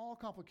a small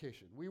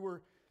complication. We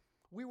were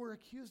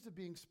accused of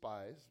being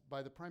spies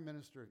by the prime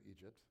minister of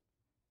Egypt.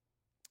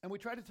 And we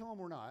tried to tell him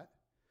we're not,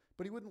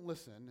 but he wouldn't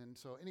listen. And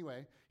so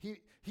anyway,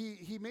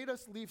 he made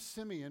us leave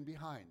Simeon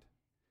behind.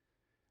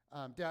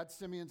 Dad,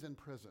 Simeon's in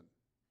prison.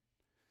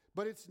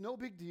 But it's no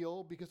big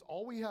deal because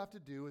all we have to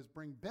do is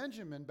bring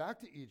Benjamin back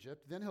to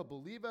Egypt. Then he'll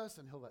believe us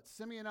and he'll let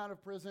Simeon out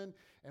of prison,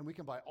 and we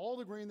can buy all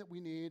the grain that we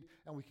need,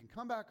 and we can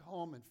come back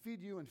home and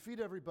feed you and feed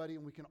everybody,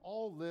 and we can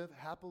all live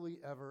happily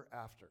ever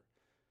after.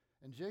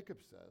 And Jacob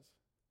says,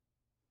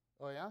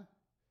 oh yeah?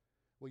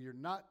 Well, you're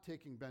not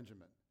taking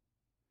Benjamin.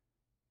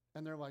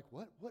 And they're like,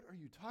 what? What are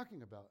you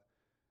talking about?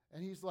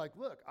 And he's like,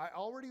 look, I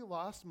already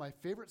lost my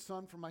favorite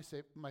son from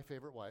my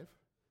favorite wife.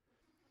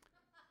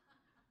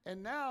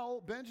 And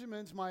now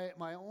Benjamin's my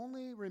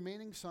only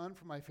remaining son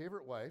from my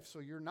favorite wife, so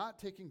you're not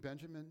taking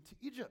Benjamin to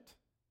Egypt.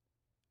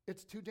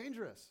 It's too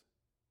dangerous.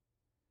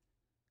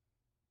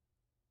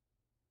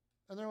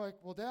 And they're like,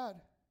 well, Dad,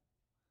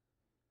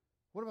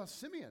 what about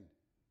Simeon?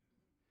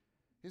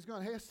 He's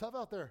going, hey, it's tough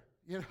out there.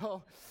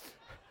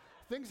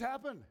 Things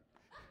happen.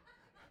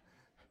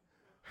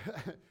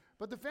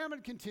 But the famine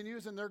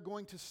continues, and they're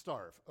going to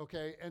starve,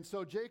 okay? And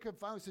so Jacob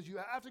finally says, you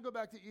have to go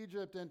back to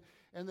Egypt. And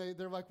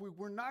they're like,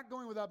 we're not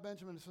going without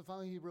Benjamin. So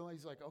finally he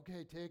realizes, like,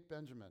 okay, take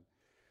Benjamin.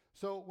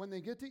 So when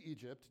they get to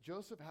Egypt,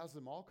 Joseph has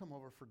them all come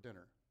over for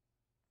dinner.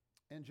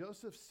 And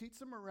Joseph seats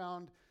them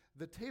around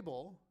the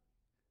table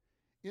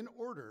in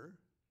order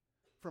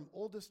from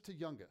oldest to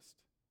youngest.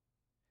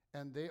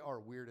 And they are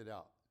weirded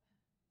out.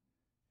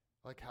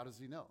 Like, how does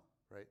he know,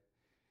 right?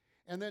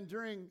 And then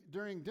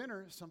during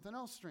dinner, something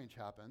else strange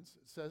happens.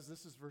 It says,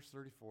 this is verse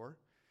 34.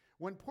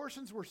 When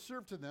portions were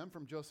served to them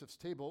from Joseph's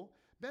table,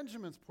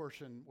 Benjamin's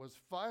portion was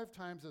 5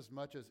 times as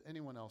much as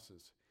anyone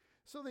else's.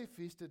 So they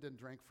feasted and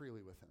drank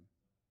freely with him.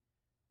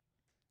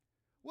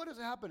 What is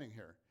happening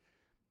here?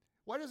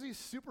 Why does he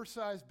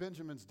supersize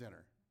Benjamin's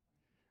dinner,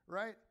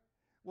 right?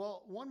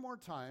 Well, one more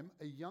time,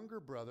 a younger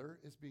brother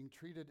is being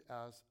treated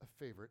as a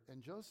favorite,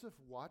 and Joseph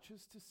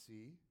watches to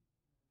see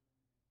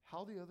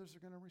how the others are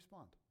going to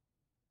respond.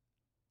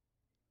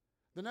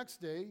 The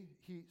next day,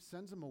 he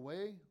sends them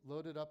away,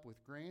 loaded up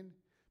with grain.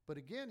 But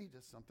again, he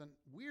does something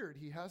weird.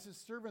 He has his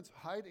servants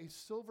hide a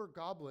silver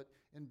goblet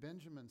in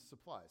Benjamin's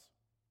supplies.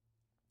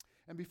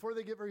 And before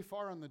they get very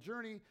far on the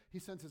journey, he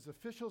sends his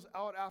officials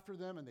out after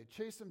them, and they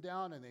chase them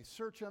down, and they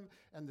search him,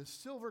 and the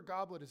silver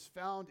goblet is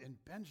found in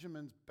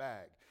Benjamin's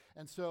bag.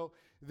 And so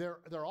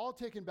they're all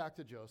taken back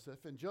to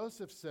Joseph, and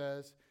Joseph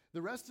says,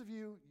 the rest of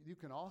you, you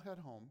can all head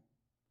home,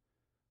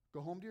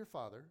 go home to your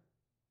father,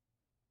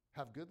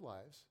 have good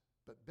lives,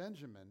 but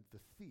Benjamin, the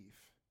thief,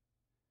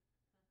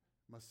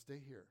 must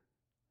stay here.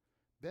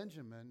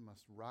 Benjamin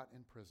must rot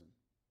in prison.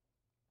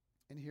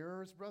 And here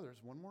are his brothers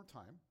one more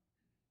time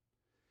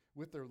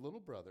with their little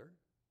brother,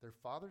 their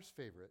father's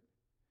favorite,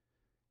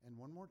 and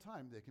one more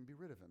time they can be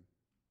rid of him.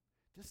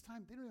 This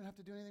time they don't even have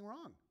to do anything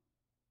wrong.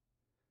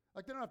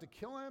 Like, they don't have to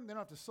kill him. They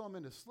don't have to sell him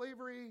into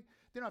slavery.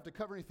 They don't have to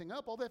cover anything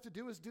up. All they have to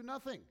do is do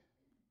nothing.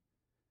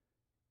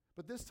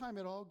 But this time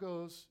it all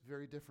goes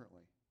very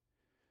differently.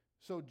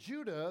 So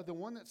Judah, the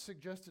one that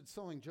suggested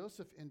selling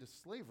Joseph into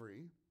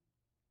slavery,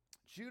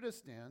 Judah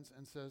stands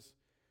and says,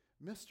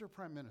 Mr.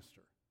 Prime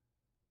Minister,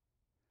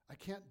 I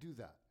can't do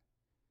that.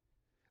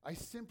 I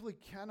simply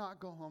cannot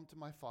go home to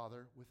my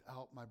father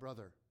without my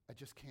brother. I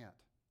just can't.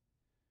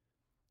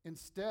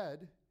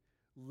 Instead,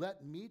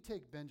 let me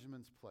take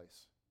Benjamin's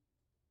place.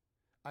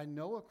 I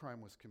know a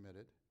crime was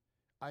committed.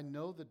 I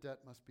know the debt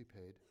must be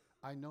paid.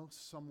 I know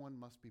someone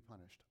must be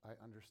punished.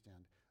 I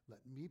understand. Let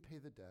me pay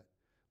the debt.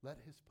 Let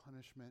his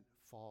punishment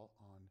fall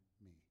on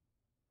me.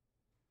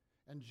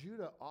 And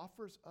Judah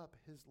offers up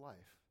his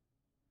life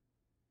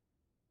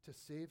to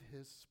save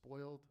his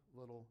spoiled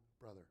little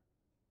brother.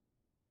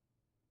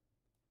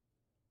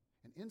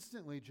 And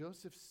instantly,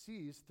 Joseph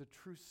sees the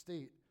true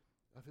state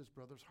of his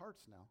brother's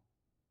hearts now.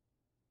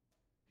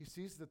 He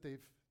sees that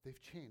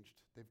they've changed,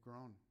 they've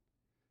grown.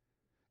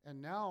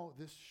 And now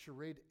this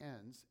charade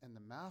ends, and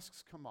the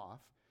masks come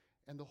off,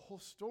 and the whole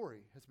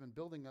story has been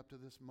building up to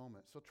this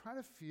moment. So try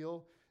to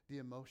feel the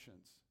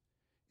emotions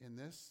in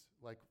this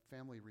like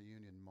family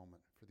reunion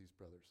moment for these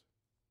brothers.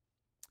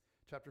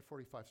 Chapter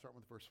 45, start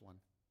with verse 1.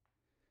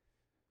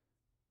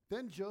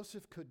 Then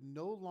Joseph could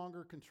no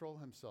longer control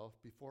himself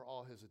before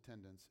all his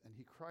attendants, and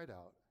he cried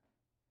out,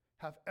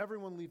 "Have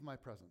everyone leave my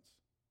presence."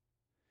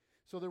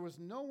 So there was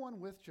no one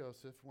with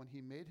Joseph when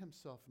he made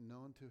himself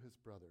known to his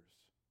brothers.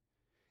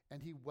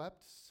 And he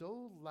wept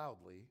so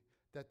loudly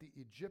that the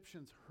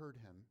Egyptians heard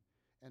him,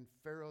 and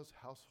Pharaoh's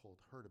household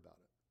heard about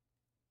it.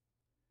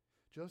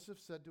 Joseph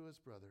said to his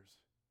brothers,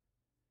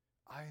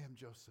 "I am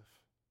Joseph.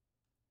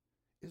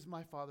 Is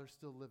my father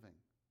still living?"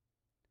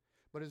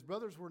 But his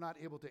brothers were not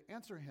able to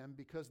answer him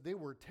because they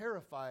were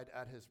terrified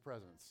at his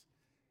presence.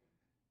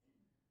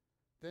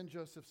 Then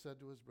Joseph said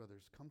to his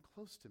brothers, "Come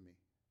close to me."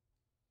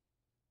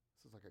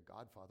 This is like a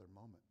Godfather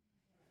moment.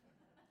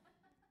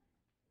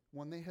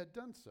 When they had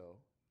done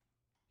so,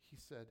 he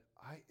said,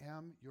 "I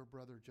am your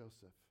brother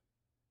Joseph,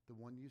 the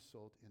one you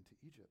sold into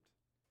Egypt.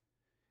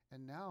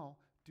 And now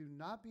do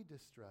not be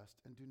distressed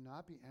and do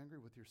not be angry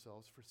with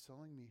yourselves for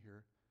selling me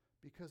here,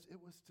 because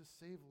it was to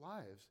save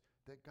lives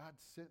that God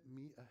sent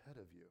me ahead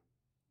of you.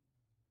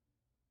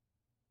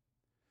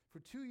 For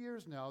 2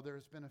 years now there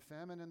has been a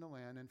famine in the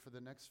land, and for the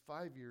next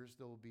 5 years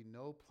there will be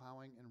no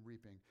plowing and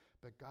reaping.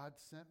 But God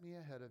sent me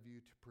ahead of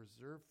you to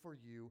preserve for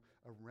you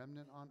a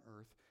remnant on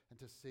earth and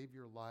to save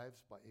your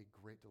lives by a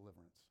great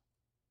deliverance.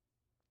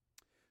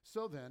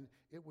 So then,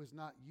 it was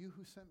not you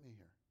who sent me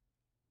here,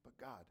 but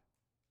God.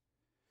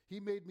 He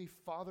made me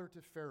father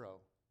to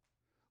Pharaoh,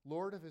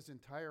 lord of his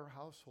entire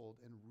household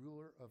and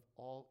ruler of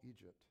all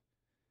Egypt.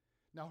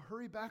 Now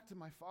hurry back to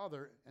my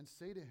father and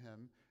say to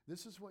him,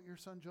 'This is what your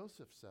son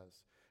Joseph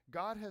says.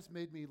 God has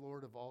made me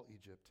lord of all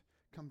Egypt.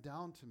 Come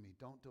down to me,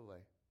 don't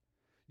delay.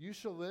 You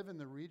shall live in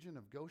the region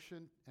of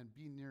Goshen and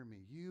be near me,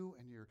 you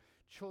and your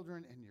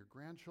children and your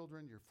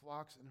grandchildren, your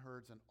flocks and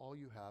herds and all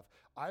you have.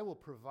 I will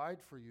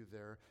provide for you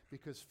there,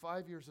 because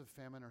 5 years of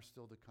famine are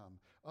still to come.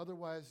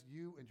 Otherwise,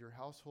 you and your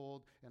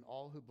household and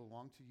all who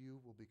belong to you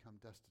will become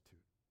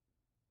destitute.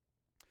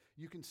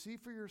 You can see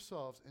for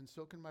yourselves, and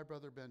so can my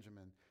brother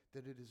Benjamin,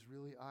 that it is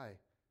really I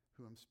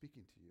who am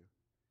speaking to you.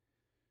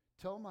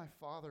 Tell my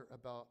father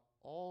about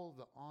all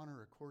the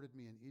honor accorded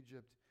me in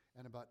Egypt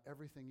and about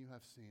everything you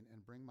have seen,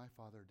 and bring my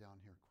father down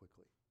here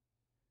quickly."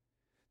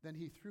 Then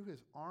he threw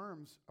his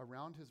arms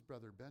around his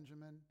brother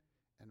Benjamin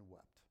and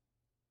wept.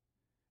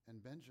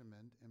 And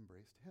Benjamin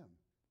embraced him,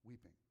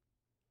 weeping.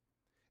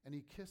 And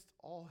he kissed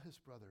all his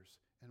brothers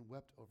and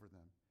wept over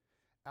them.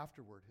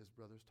 Afterward, his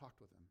brothers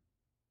talked with him.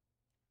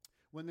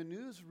 When the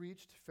news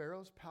reached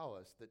Pharaoh's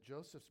palace that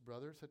Joseph's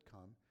brothers had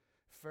come,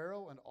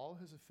 Pharaoh and all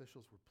his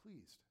officials were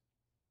pleased.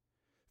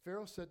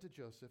 Pharaoh said to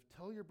Joseph,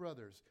 "Tell your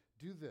brothers,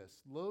 do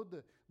this,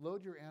 load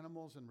your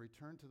animals and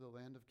return to the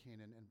land of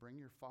Canaan and bring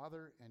your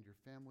father and your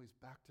families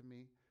back to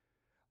me.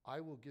 I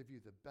will give you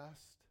the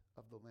best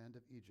of the land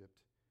of Egypt,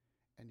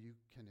 and you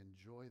can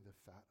enjoy the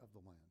fat of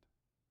the land."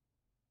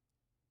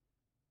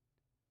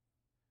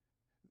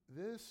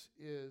 This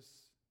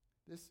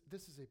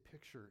is a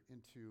picture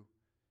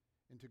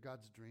into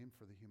God's dream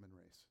for the human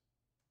race.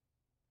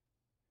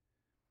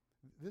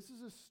 This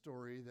is a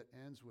story that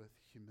ends with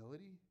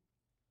humility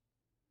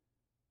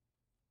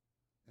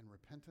and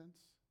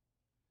repentance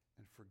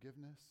and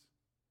forgiveness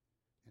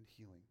and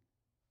healing.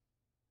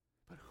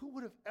 But who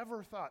would have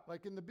ever thought,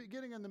 like in the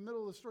beginning and the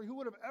middle of the story, who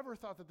would have ever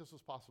thought that this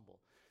was possible?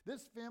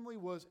 This family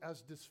was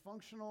as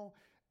dysfunctional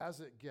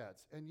as it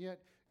gets, and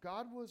yet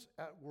God was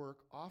at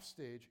work off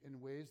stage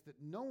in ways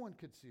that no one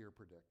could see or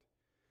predict.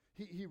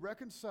 He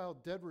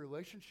reconciled dead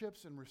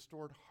relationships and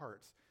restored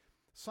hearts.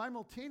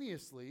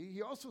 Simultaneously,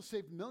 he also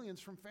saved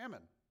millions from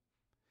famine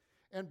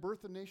and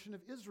birthed the nation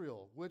of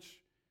Israel,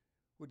 which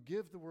would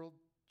give the world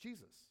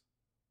Jesus.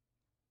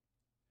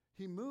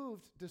 He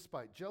moved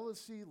despite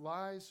jealousy,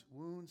 lies,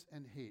 wounds,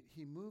 and hate.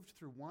 He moved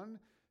through one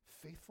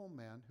faithful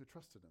man who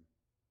trusted him.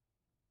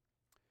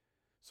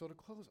 So to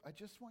close, I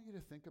just want you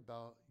to think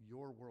about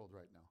your world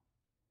right now.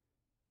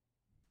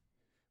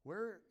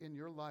 Where in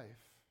your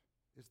life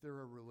is there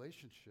a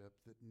relationship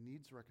that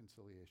needs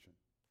reconciliation?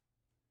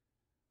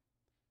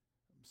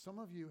 Some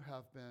of you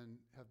have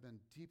been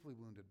deeply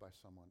wounded by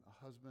someone, a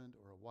husband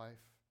or a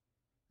wife,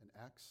 an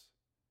ex,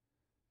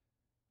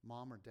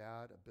 mom or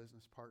dad, a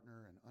business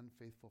partner, an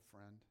unfaithful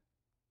friend.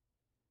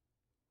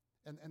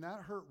 And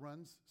that hurt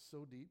runs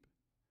so deep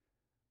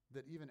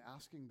that even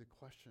asking the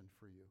question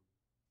for you,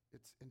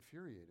 it's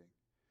infuriating.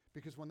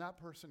 Because when that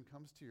person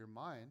comes to your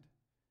mind,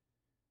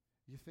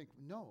 you think,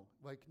 no,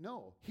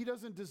 he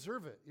doesn't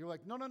deserve it. You're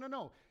like,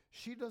 no,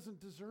 she doesn't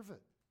deserve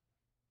it.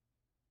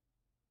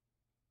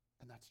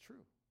 And that's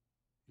true.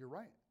 You're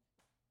right.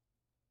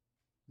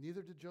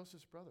 Neither did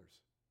Joseph's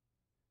brothers.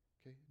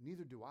 Okay?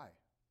 Neither do I.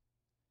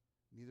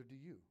 Neither do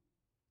you.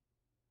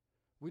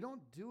 We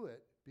don't do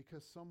it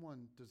because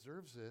someone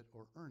deserves it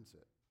or earns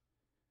it.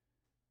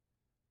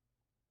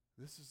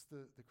 This is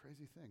the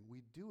crazy thing.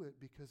 We do it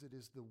because it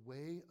is the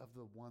way of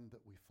the one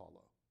that we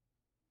follow.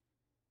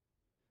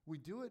 We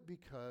do it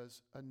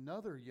because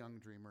another young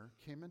dreamer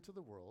came into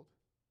the world,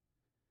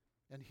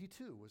 and he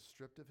too was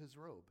stripped of his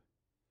robe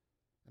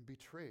and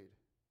betrayed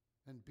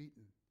and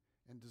beaten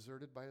and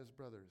deserted by his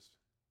brothers.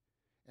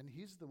 And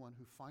he's the one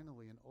who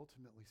finally and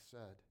ultimately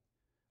said,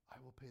 "I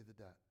will pay the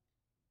debt.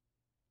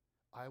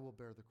 I will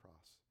bear the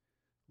cross.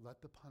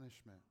 Let the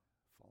punishment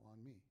fall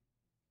on me."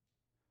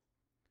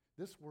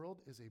 This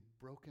world is a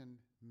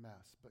broken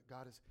mess, but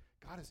God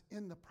is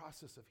in the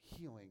process of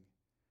healing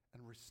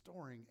and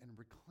restoring and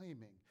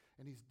reclaiming,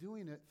 and he's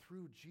doing it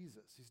through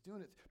Jesus. He's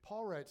doing it.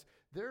 Paul writes,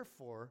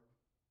 "Therefore,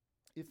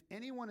 if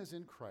anyone is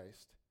in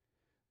Christ,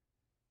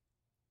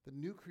 the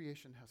new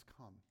creation has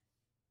come.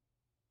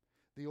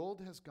 The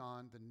old has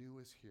gone, the new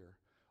is here.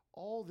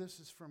 All this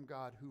is from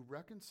God, who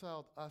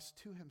reconciled us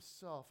to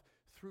himself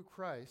through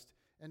Christ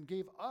and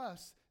gave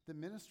us the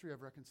ministry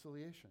of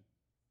reconciliation.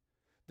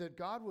 That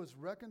God was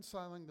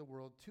reconciling the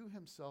world to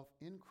himself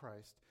in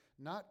Christ,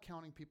 not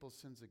counting people's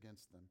sins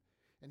against them.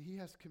 And he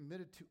has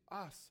committed to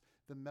us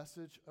the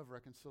message of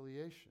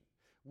reconciliation.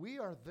 We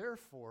are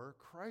therefore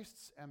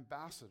Christ's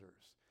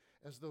ambassadors,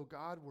 as though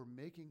God were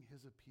making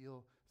his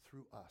appeal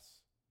through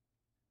us."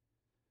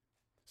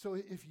 So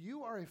if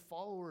you are a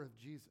follower of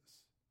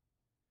Jesus,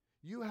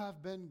 you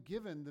have been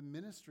given the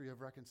ministry of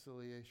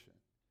reconciliation.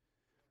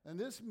 And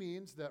this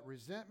means that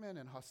resentment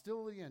and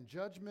hostility and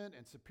judgment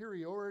and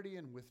superiority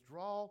and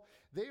withdrawal,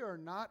 they are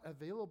not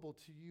available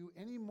to you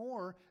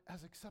anymore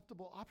as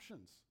acceptable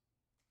options.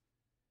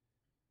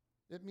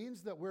 It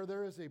means that where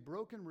there is a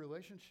broken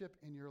relationship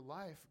in your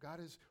life, God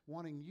is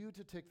wanting you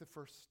to take the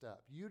first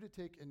step, you to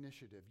take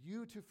initiative,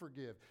 you to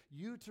forgive,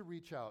 you to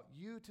reach out,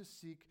 you to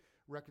seek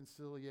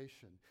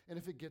reconciliation. And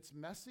if it gets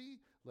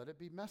messy, let it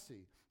be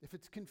messy. If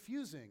it's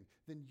confusing,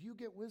 then you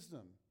get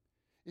wisdom.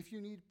 If you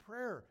need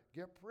prayer,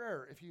 get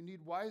prayer. If you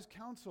need wise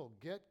counsel,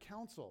 get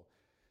counsel.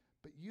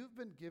 But you've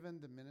been given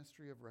the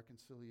ministry of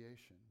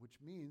reconciliation,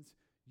 which means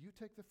you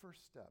take the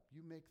first step,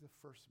 you make the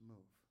first move.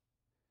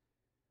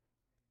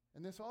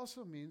 And this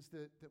also means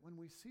that when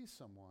we see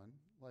someone,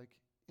 like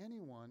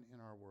anyone in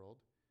our world,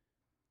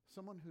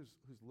 someone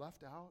who's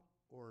left out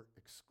or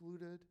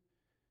excluded,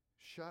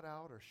 shut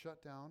out or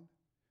shut down,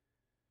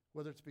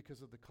 whether it's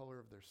because of the color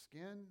of their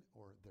skin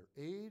or their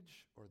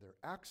age or their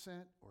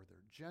accent or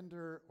their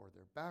gender or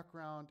their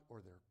background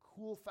or their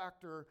cool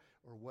factor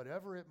or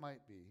whatever it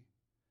might be.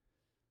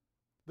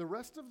 The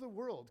rest of the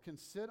world can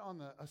sit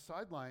on a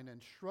sideline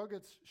and shrug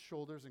its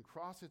shoulders and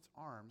cross its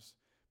arms,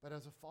 but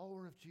as a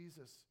follower of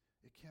Jesus,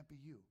 it can't be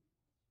you.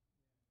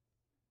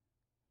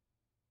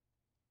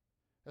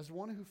 As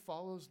one who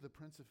follows the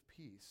Prince of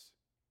Peace,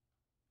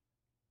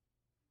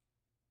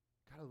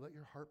 gotta let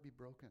your heart be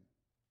broken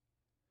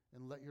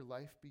and let your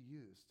life be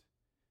used.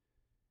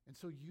 And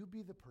so you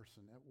be the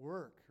person at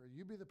work, or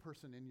you be the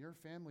person in your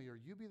family, or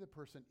you be the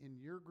person in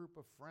your group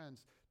of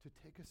friends to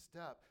take a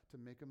step, to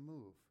make a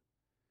move.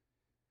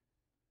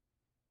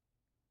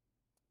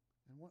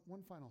 And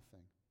one final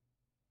thing,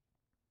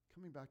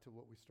 coming back to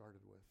what we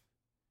started with.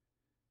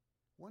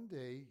 One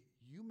day,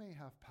 you may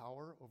have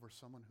power over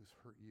someone who's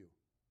hurt you.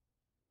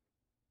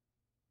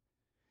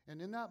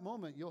 And in that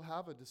moment, you'll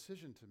have a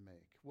decision to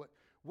make.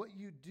 What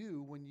you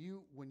do when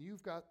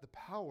you've got the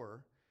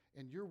power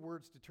and your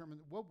words determine,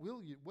 what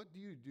do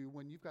you do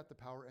when you've got the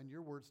power and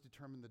your words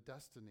determine the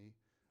destiny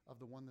of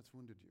the one that's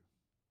wounded you?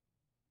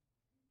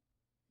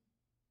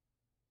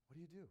 What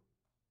do you do?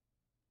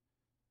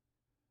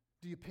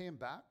 Do you pay him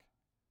back?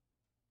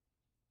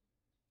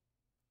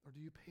 Or do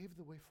you pave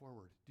the way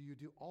forward? Do you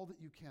do all that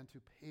you can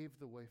to pave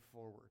the way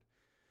forward?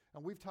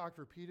 And we've talked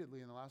repeatedly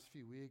in the last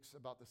few weeks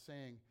about the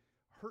saying,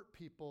 hurt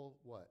people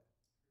what?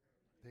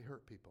 They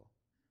hurt people.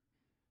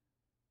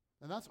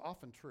 And that's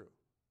often true.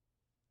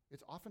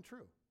 It's often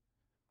true.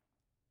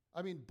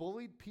 I mean,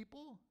 bullied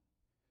people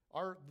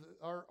are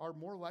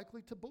more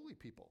likely to bully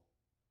people,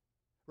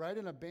 right?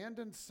 And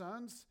abandoned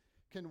sons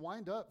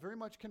very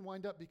much can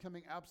wind up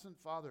becoming absent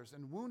fathers,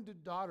 and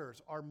wounded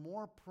daughters are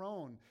more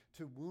prone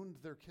to wound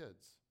their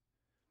kids.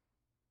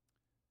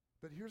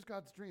 But here's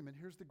God's dream, and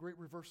here's the great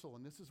reversal,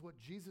 and this is what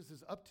Jesus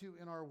is up to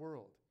in our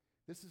world.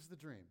 This is the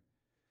dream,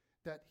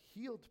 that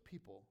healed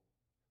people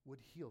would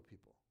heal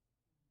people.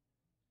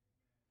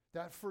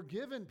 That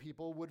forgiven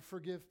people would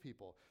forgive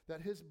people.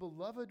 That his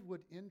beloved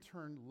would in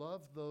turn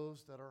love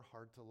those that are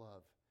hard to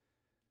love.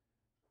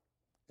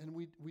 And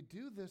we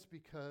do this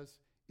because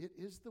it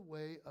is the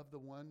way of the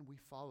one we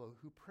follow,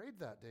 who prayed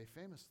that day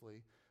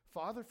famously,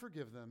 Father,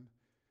 forgive them,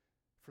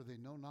 for they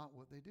know not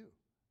what they do.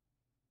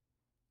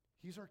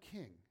 He's our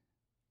king,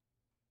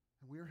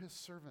 and we are his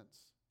servants.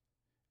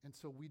 And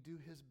so we do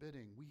his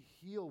bidding. We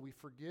heal, we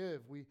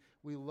forgive, we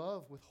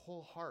love with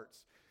whole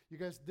hearts. You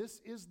guys, this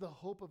is the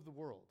hope of the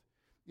world.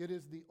 It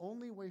is the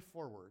only way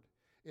forward.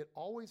 It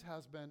always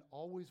has been,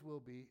 always will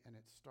be, and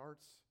it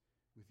starts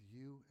with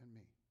you and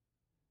me.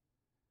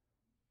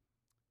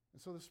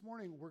 And so this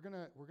morning, we're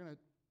gonna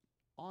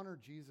honor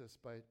Jesus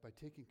by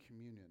taking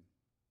communion.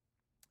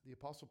 The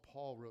Apostle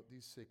Paul wrote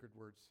these sacred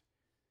words.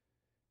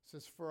 It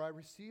says, "For I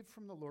received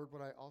from the Lord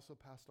what I also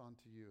passed on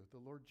to you. The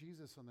Lord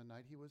Jesus, on the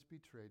night he was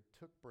betrayed,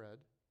 took bread,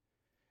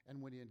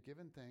 and when he had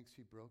given thanks,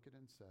 he broke it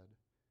and said,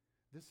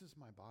 'This is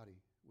my body,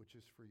 which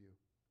is for you.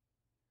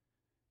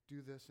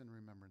 Do this in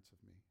remembrance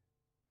of me.'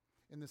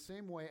 In the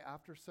same way,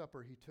 after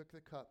supper, he took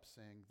the cup,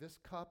 saying, 'This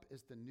cup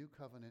is the new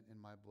covenant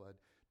in my blood.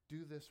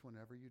 Do this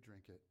whenever you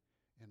drink it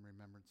in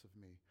remembrance of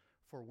me.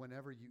 For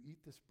whenever you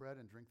eat this bread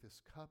and drink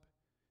this cup,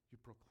 you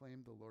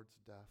proclaim the Lord's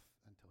death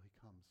until he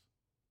comes.'"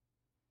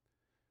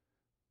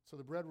 So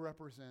the bread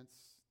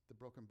represents the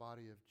broken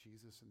body of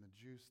Jesus, and the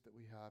juice that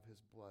we have,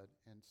 his blood.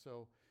 And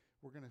so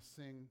we're going to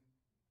sing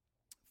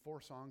 4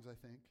 songs, I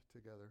think,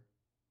 together.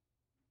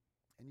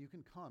 And you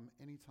can come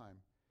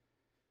anytime.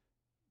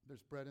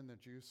 There's bread and the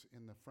juice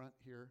in the front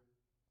here,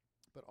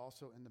 but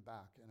also in the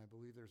back. And I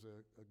believe there's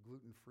a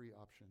gluten-free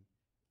option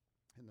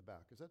in the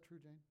back. Is that true,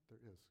 Jane? There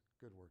is.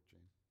 Good work,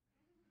 Jane.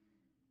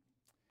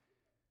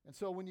 And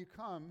so when you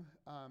come,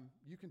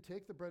 you can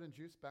take the bread and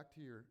juice back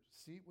to your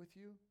seat with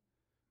you,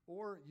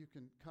 or you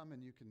can come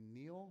and you can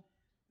kneel,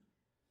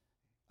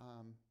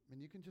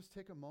 and you can just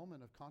take a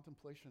moment of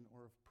contemplation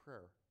or of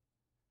prayer.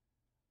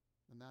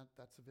 And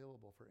that's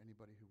available for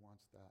anybody who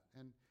wants that.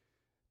 And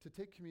to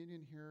take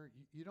communion here,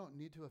 you don't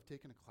need to have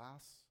taken a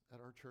class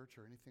at our church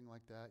or anything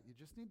like that. You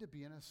just need to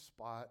be in a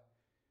spot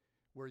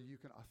where you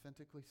can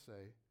authentically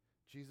say,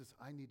 "Jesus,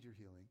 I need your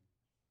healing.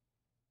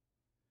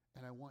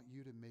 And I want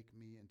you to make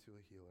me into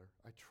a healer.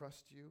 I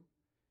trust you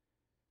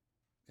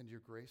and your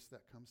grace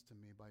that comes to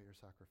me by your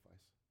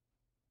sacrifice.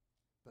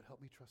 But help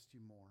me trust you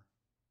more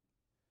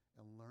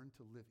and learn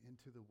to live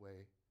into the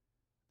way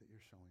that you're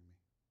showing me."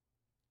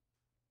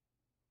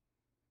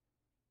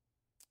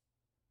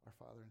 Our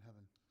Father in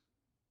heaven,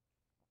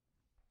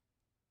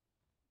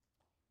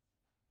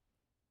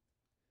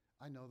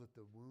 I know that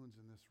the wounds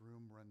in this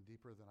room run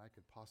deeper than I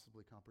could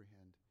possibly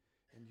comprehend.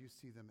 And you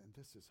see them, and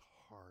this is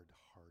hard,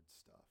 hard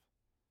stuff.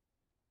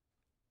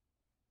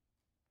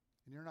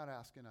 And you're not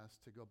asking us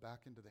to go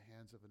back into the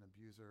hands of an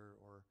abuser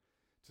or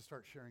to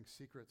start sharing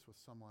secrets with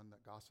someone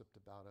that gossiped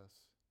about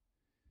us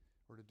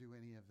or to do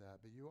any of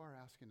that. But you are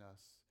asking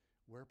us,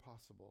 where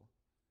possible,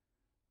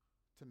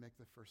 to make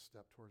the first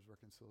step towards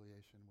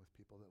reconciliation with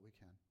people that we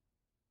can.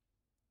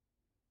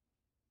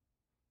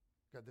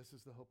 God, this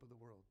is the hope of the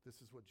world.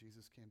 This is what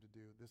Jesus came to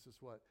do. This is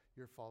what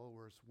your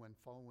followers, when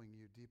following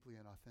you deeply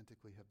and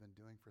authentically, have been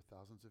doing for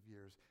thousands of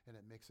years, and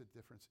it makes a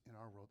difference in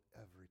our world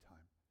every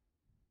time.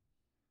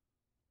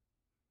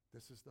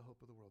 This is the hope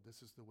of the world.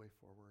 This is the way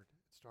forward.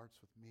 It starts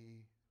with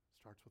me,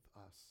 starts with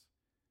us.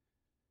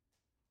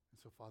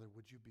 And so, Father,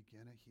 would you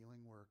begin a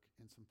healing work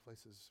in some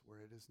places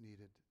where it is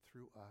needed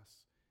through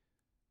us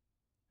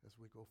as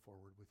we go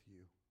forward with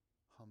you,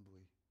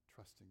 humbly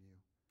trusting you,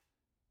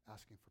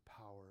 asking for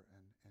power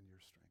and your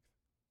strength.